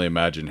I can Yeah. only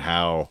imagine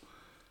how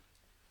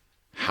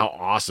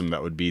awesome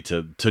that would be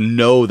to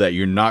know that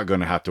you're not going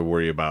to have to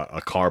worry about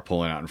a car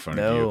pulling out in front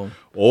of you, No.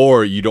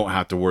 or you don't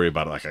have to worry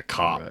about like a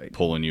cop Right.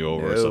 pulling you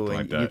over or No, something and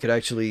like that. You could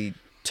actually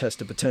test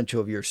the potential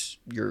of your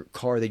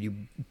car that you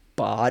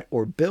bought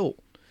or built.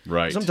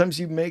 Right. Sometimes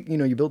you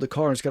build a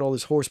car and it's got all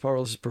this horsepower,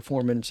 all this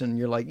performance, and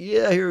you're like,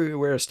 yeah, here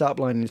we're at a stop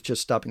line and it's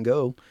just stop and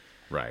go.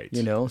 Right.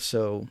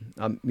 So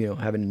I'm,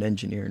 having an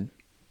engineering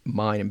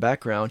mind and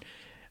background,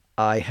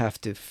 I have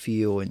to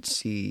feel and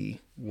see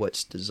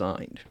what's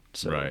designed.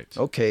 So, Right.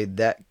 okay,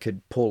 that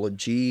could pull a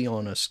G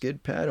on a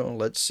skid pad. Oh,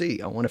 let's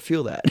see. I want to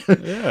feel that.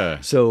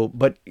 Yeah. So,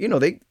 but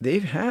they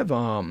have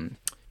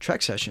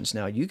track sessions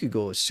now. You could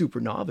go a super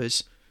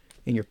novice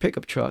in your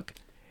pickup truck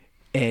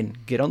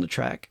and get on the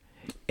track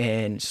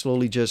and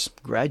slowly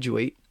just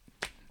graduate.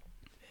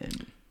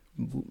 And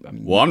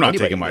Well, I'm not anybody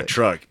taking my could.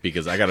 truck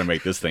because I got to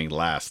make this thing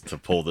last to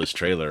pull this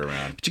trailer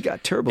around. But you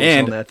got turbos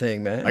And on that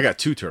thing, man. I got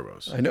 2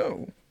 turbos, I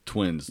know.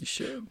 twins. You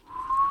should.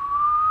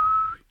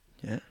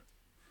 Yeah.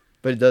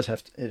 But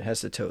it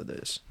has to tow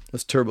this.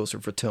 Those turbos are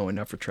for towing,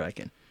 not for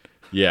tracking.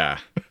 Yeah.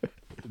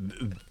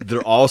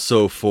 They're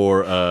also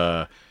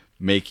for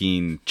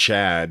making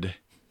Chad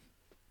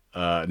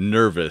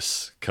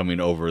nervous coming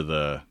over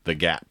the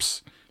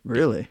gaps.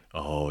 Really?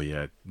 Oh,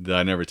 yeah. Did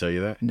I never tell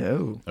you that?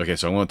 No. Okay,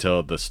 so I want to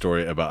tell the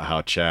story about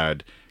how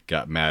Chad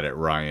got mad at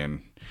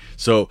Ryan.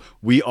 So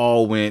we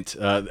all went,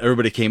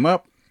 everybody came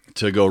up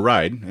to go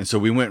ride. And so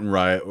we went and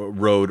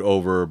rode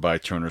over by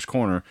Turner's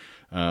Corner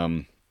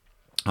on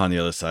the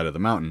other side of the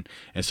mountain.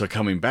 And so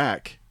coming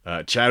back,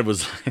 Chad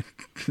was,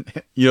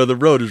 the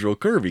road is real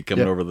curvy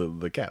coming over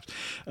the caps.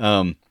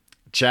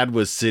 Chad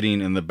was sitting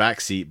in the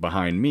back seat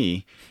behind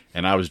me,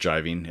 and I was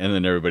driving. And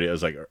then everybody, I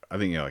was like, I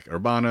think, like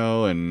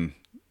Urbano and,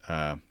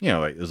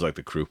 it was like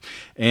the crew.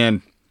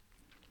 And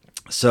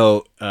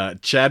so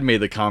Chad made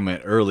the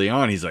comment early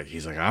on. He's like,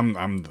 I'm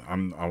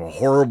a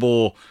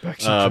horrible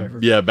Backseat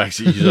driver.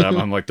 backseat. He's like,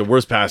 I'm like the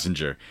worst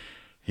passenger.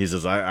 He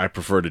says, I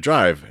prefer to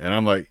drive, and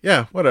I'm like,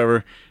 yeah,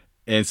 whatever.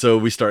 And so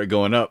we started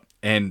going up,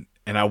 and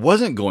I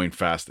wasn't going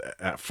fast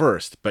at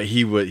first, but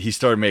he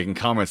started making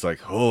comments like,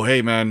 oh,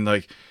 hey man,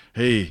 like,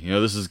 hey,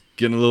 this is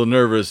getting a little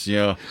nervous,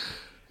 And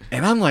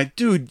I'm like,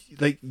 dude,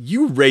 like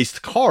you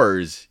raced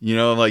cars,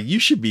 like you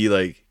should be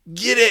like,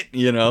 get it,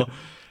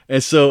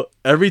 And so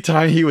every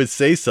time he would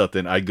say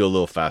something, I'd go a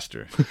little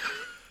faster.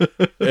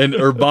 And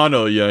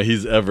Urbano,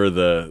 he's ever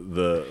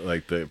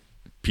the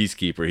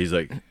peacekeeper. He's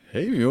like,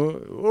 hey,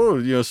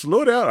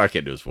 slow down. I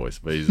can't do his voice,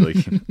 but he's like,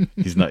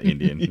 he's not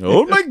Indian.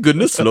 Oh my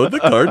goodness, slow the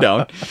car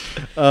down.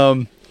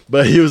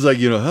 But he was like,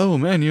 oh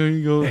man,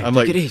 you go. Hey, I'm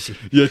like, take it easy.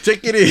 Yeah,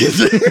 take it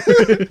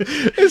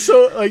easy. And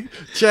so like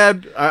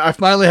Chad, I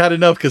finally had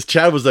enough because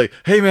Chad was like,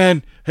 hey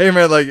man,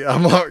 like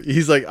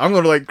he's like, I'm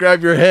gonna like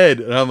grab your head,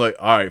 and I'm like,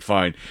 all right,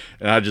 fine.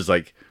 And I just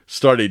like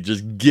started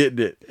just getting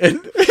it, and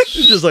it's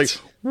just like,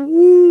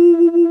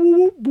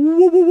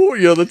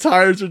 the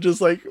tires are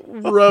just like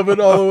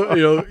rubbing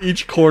all,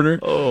 each corner.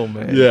 Oh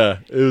man. Yeah,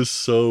 it was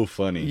so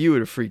funny. You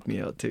would have freaked me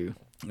out too.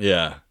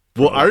 Yeah.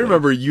 Well, I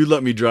remember you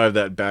let me drive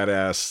that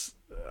badass.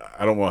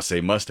 I don't want to say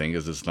Mustang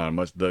because it's not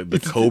much. The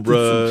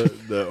Cobra,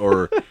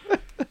 or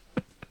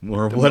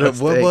what was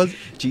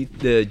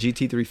the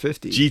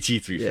GT350?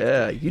 GT350?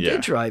 Yeah, you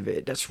did drive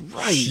it. That's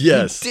right.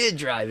 Yes. You did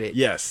drive it.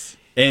 Yes,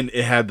 and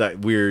it had that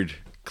weird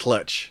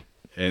clutch,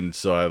 and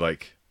so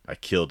I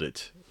killed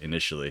it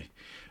initially.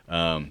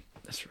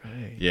 That's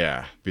right.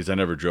 Yeah, because I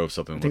never drove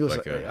something I think it was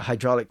like a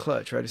hydraulic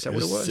clutch, right? Is that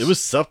what it was? It was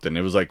something.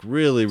 It was like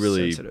really,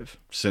 really sensitive.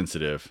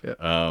 sensitive.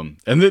 Yeah.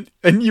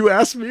 And you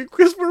asked me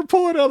because we were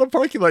pulling out of the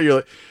parking lot. You're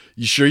like,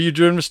 you sure you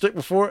driven a stick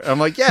before? I'm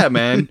like, yeah,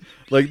 man.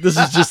 Like, this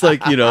is just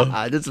like,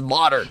 this is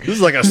modern. This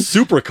is like a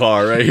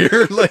supercar right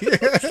here. Like,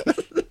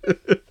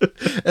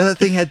 and that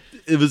thing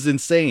it was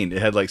insane.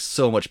 It had like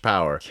so much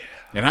power.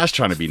 Yeah, and I was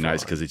trying to be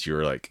nice because it's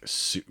your like,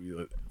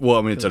 well,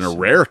 I mean, it's a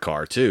rare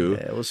car too.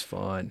 Yeah, it was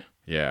fun.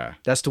 Yeah.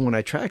 That's the one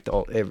I tracked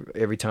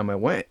every time I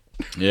went.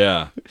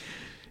 Yeah.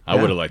 I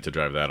would have liked to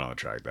drive that on a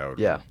track. That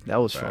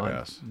was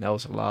fun. That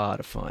was a lot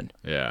of fun.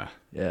 Yeah.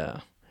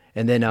 Yeah.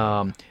 And then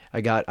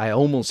I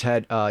almost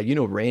had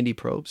Randy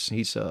Probst.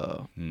 He's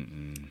a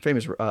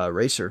famous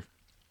racer.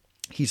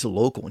 He's a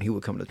local, and he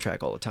would come to the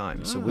track all the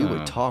time. So we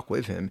would talk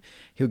with him.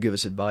 He would give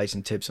us advice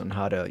and tips on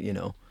how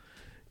to,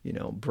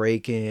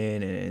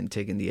 braking and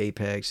taking the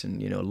apex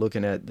and,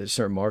 looking at the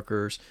certain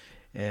markers.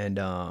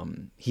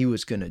 And he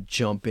was going to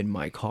jump in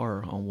my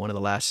car on one of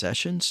the last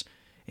sessions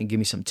and give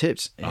me some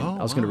tips. And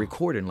I was going to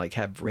record and like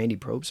have Randy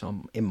Probst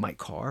in my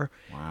car,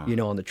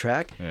 on the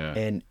track. Yeah.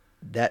 And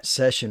that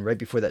session, right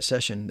before that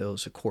session, there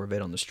was a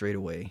Corvette on the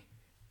straightaway,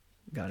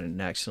 got in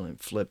an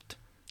accident, flipped.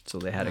 So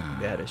they had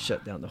to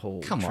shut down the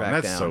whole track down. Come on,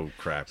 that's so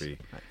crappy.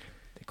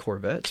 The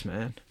Corvettes,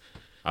 man.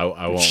 I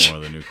want one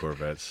of the new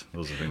Corvettes.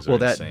 Those are things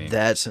that are insane.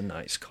 That's a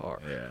nice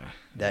car. Yeah.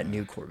 That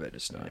new Corvette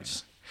is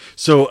nice.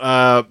 So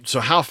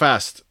how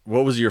fast?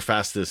 What was your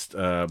fastest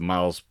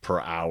miles per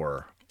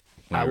hour?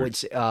 I would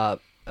say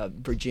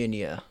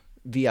Virginia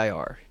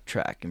VIR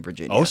track in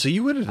Virginia. Oh, so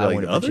you would have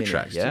done other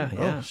tracks? Yeah, too?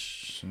 yeah. Oh,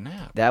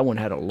 snap! That one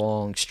had a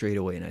long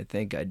straightaway, and I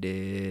think I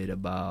did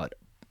about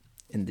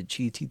in the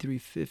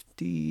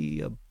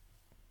GT350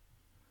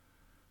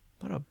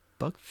 about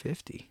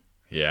 $150.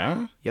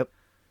 Yeah. Yep.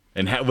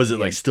 And how was it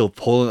like still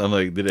pulling? I'm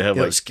like, did it have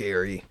like? It was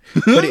scary,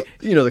 but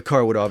the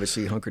car would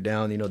obviously hunker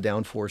down.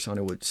 Downforce on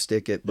it would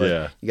stick it,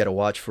 but you got to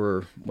watch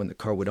for when the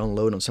car would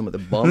unload on some of the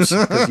bumps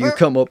because you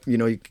come up,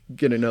 you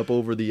getting up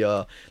over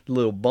the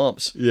little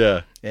bumps.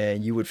 Yeah.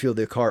 And you would feel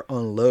the car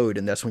unload,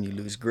 and that's when you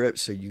lose grip.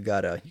 So you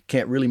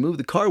can't really move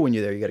the car when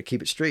you're there. You got to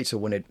keep it straight. So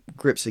when it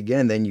grips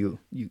again, then you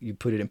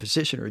put it in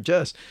position or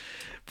adjust.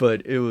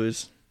 But it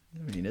was,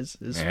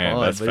 it's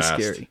fun, but it's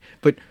scary.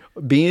 But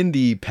being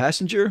the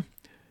passenger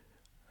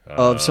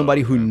of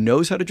somebody who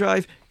knows how to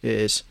drive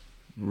is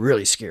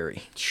really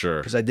scary. Sure.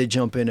 Because I did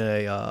jump in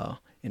a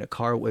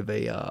car with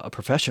a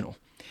professional,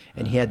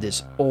 and he had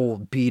this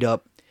old beat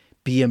up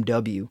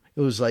BMW.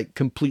 It was like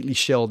completely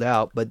shelled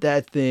out, but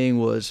that thing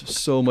was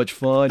so much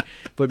fun.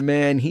 But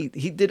man, he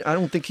did. I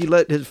don't think he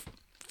let his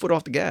foot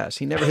off the gas.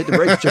 He never hit the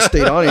brakes. Just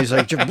stayed on it. He's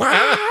like, and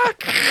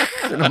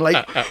I'm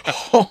like,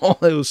 oh,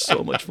 it was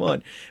so much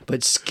fun,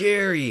 but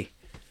scary,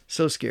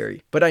 so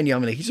scary. But I knew,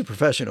 he's a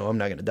professional. I'm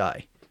not gonna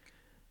die.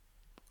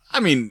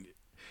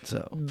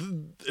 So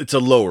it's a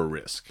lower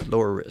risk.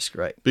 Lower risk,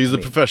 right? Because the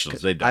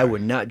professionals, they die. I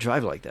would not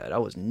drive like that. I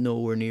was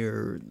nowhere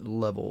near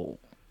level.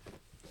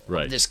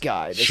 Right. This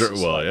guy. Sure.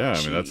 Well, yeah.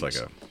 That's like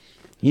a.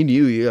 He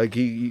knew. Like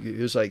he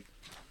was like,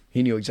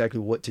 he knew exactly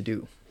what to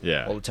do.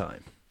 Yeah. All the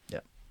time.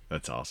 Yeah.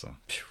 That's awesome.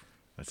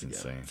 That's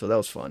insane. Yeah. So that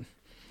was fun.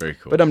 Very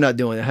cool. But I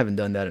haven't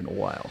done that in a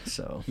while.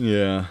 So.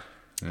 Yeah.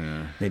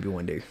 Yeah. Maybe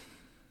one day.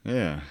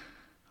 Yeah.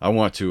 I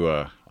want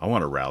a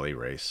rally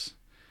race,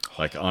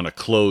 like on a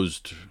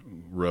closed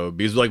road,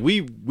 because like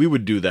we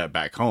would do that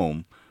back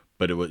home,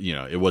 but it was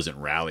it wasn't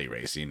rally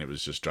racing. It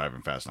was just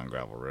driving fast on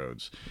gravel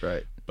roads.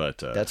 Right. But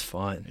that's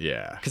fun.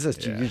 Yeah.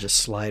 Because you're just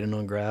sliding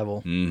on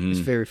gravel. Mm-hmm. It's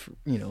very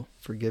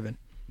forgiving.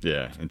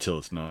 Yeah. Until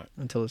it's not.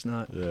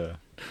 Yeah.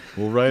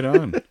 Well, right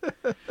on.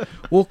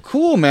 Well,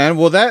 cool, man.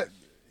 Well, I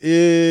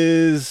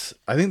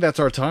think that's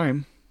our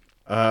time.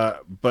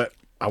 But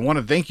I want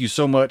to thank you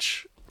so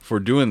much for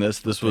doing this.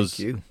 This was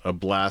a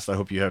blast. I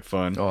hope you had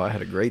fun. Oh, I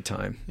had a great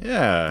time.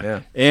 Yeah.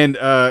 Yeah. And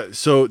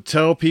so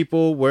tell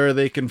people where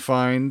they can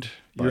find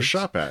your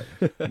shop at,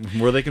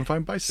 where they can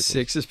find bicycles.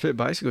 Six's Pit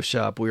Bicycle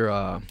Shop.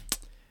 We're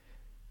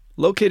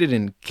located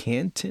in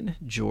Canton,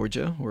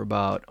 Georgia. We're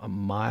about 1.5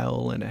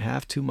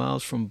 miles, 2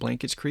 miles from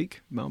Blankets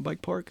Creek Mountain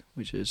Bike Park,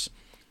 which is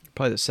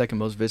probably the second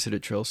most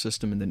visited trail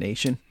system in the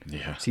nation.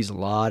 Yeah. Sees a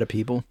lot of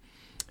people.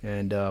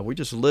 And we're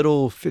just a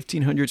little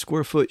 1,500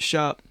 square foot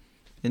shop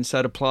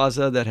inside a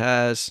plaza that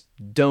has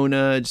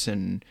donuts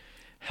and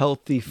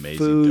healthy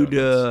food.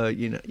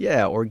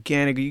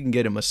 Organic. You can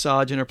get a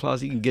massage in our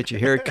plaza. You can get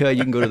your hair cut.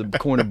 You can go to the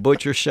corner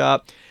butcher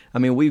shop.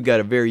 We've got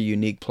a very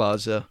unique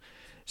plaza.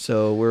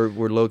 So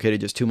we're located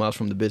just 2 miles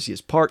from the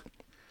busiest park.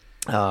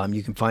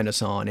 You can find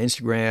us on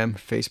Instagram,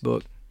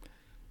 Facebook,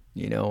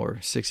 or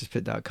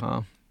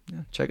sixespit.com. Yeah,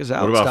 check us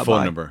out. What about Stop phone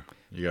by. number?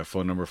 You got a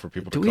phone number for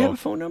people to call? Do we have a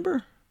phone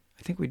number?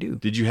 I think we do.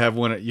 Did you have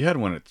one? You had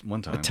one at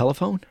one time. A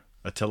telephone?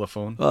 A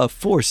telephone?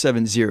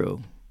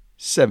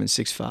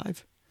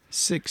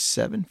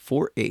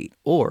 470-765-6748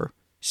 or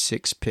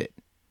 6-Pit.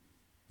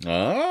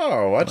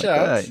 Oh, watch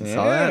out.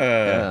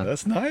 Yeah.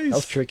 That's nice. That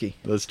was tricky.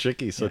 That's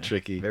tricky. So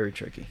tricky. Very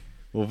tricky.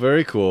 Well,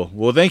 very cool.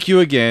 Well, thank you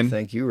again.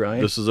 Thank you,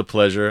 Ryan. This was a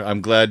pleasure.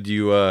 I'm glad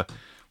you were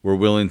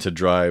willing to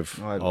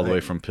drive all the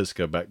way from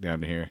Pisgah back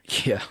down to here.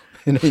 Yeah.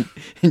 And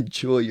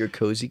enjoy your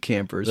cozy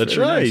campers. That's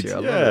Very right. nice here. I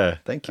love it.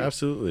 Thank you.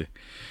 Absolutely.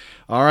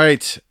 All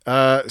right.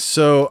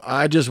 So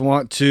I just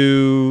want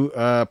to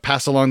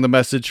pass along the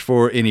message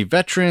for any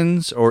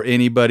veterans or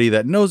anybody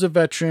that knows a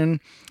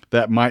veteran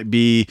that might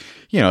be,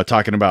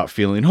 talking about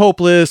feeling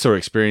hopeless or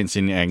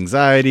experiencing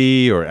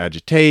anxiety or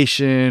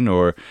agitation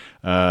or,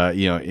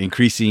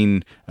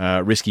 increasing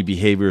risky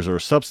behaviors or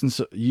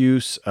substance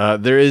use.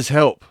 There is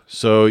help.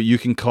 So you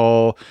can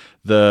call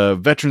the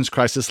Veterans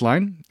Crisis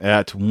Line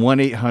at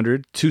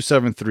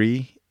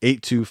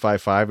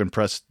 1-800-273-8255 and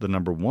press the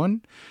number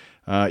 1.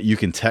 You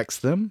can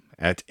text them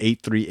at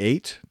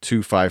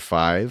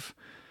 838-255,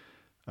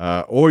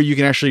 or you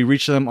can actually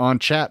reach them on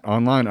chat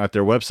online at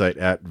their website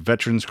at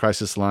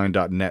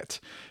veteranscrisisline.net,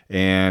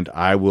 and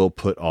I will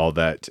put all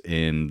that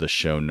in the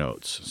show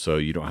notes, so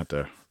you don't have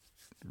to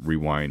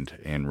rewind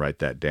and write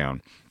that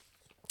down.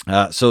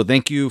 So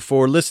thank you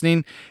for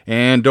listening,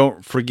 and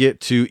don't forget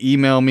to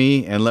email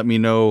me and let me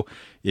know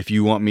if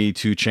you want me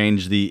to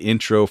change the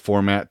intro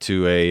format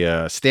to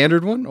a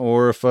standard one,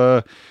 or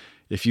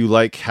if you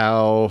like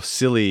how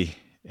silly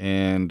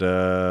and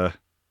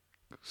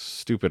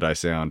stupid I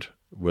sound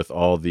with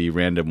all the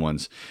random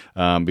ones,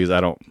 because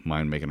I don't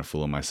mind making a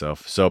fool of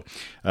myself. So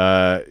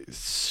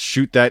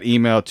shoot that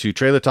email to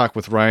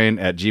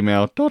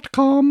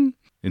trailertalkwithryan@gmail.com.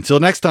 Until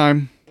next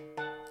time,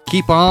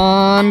 keep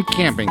on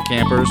camping,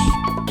 campers.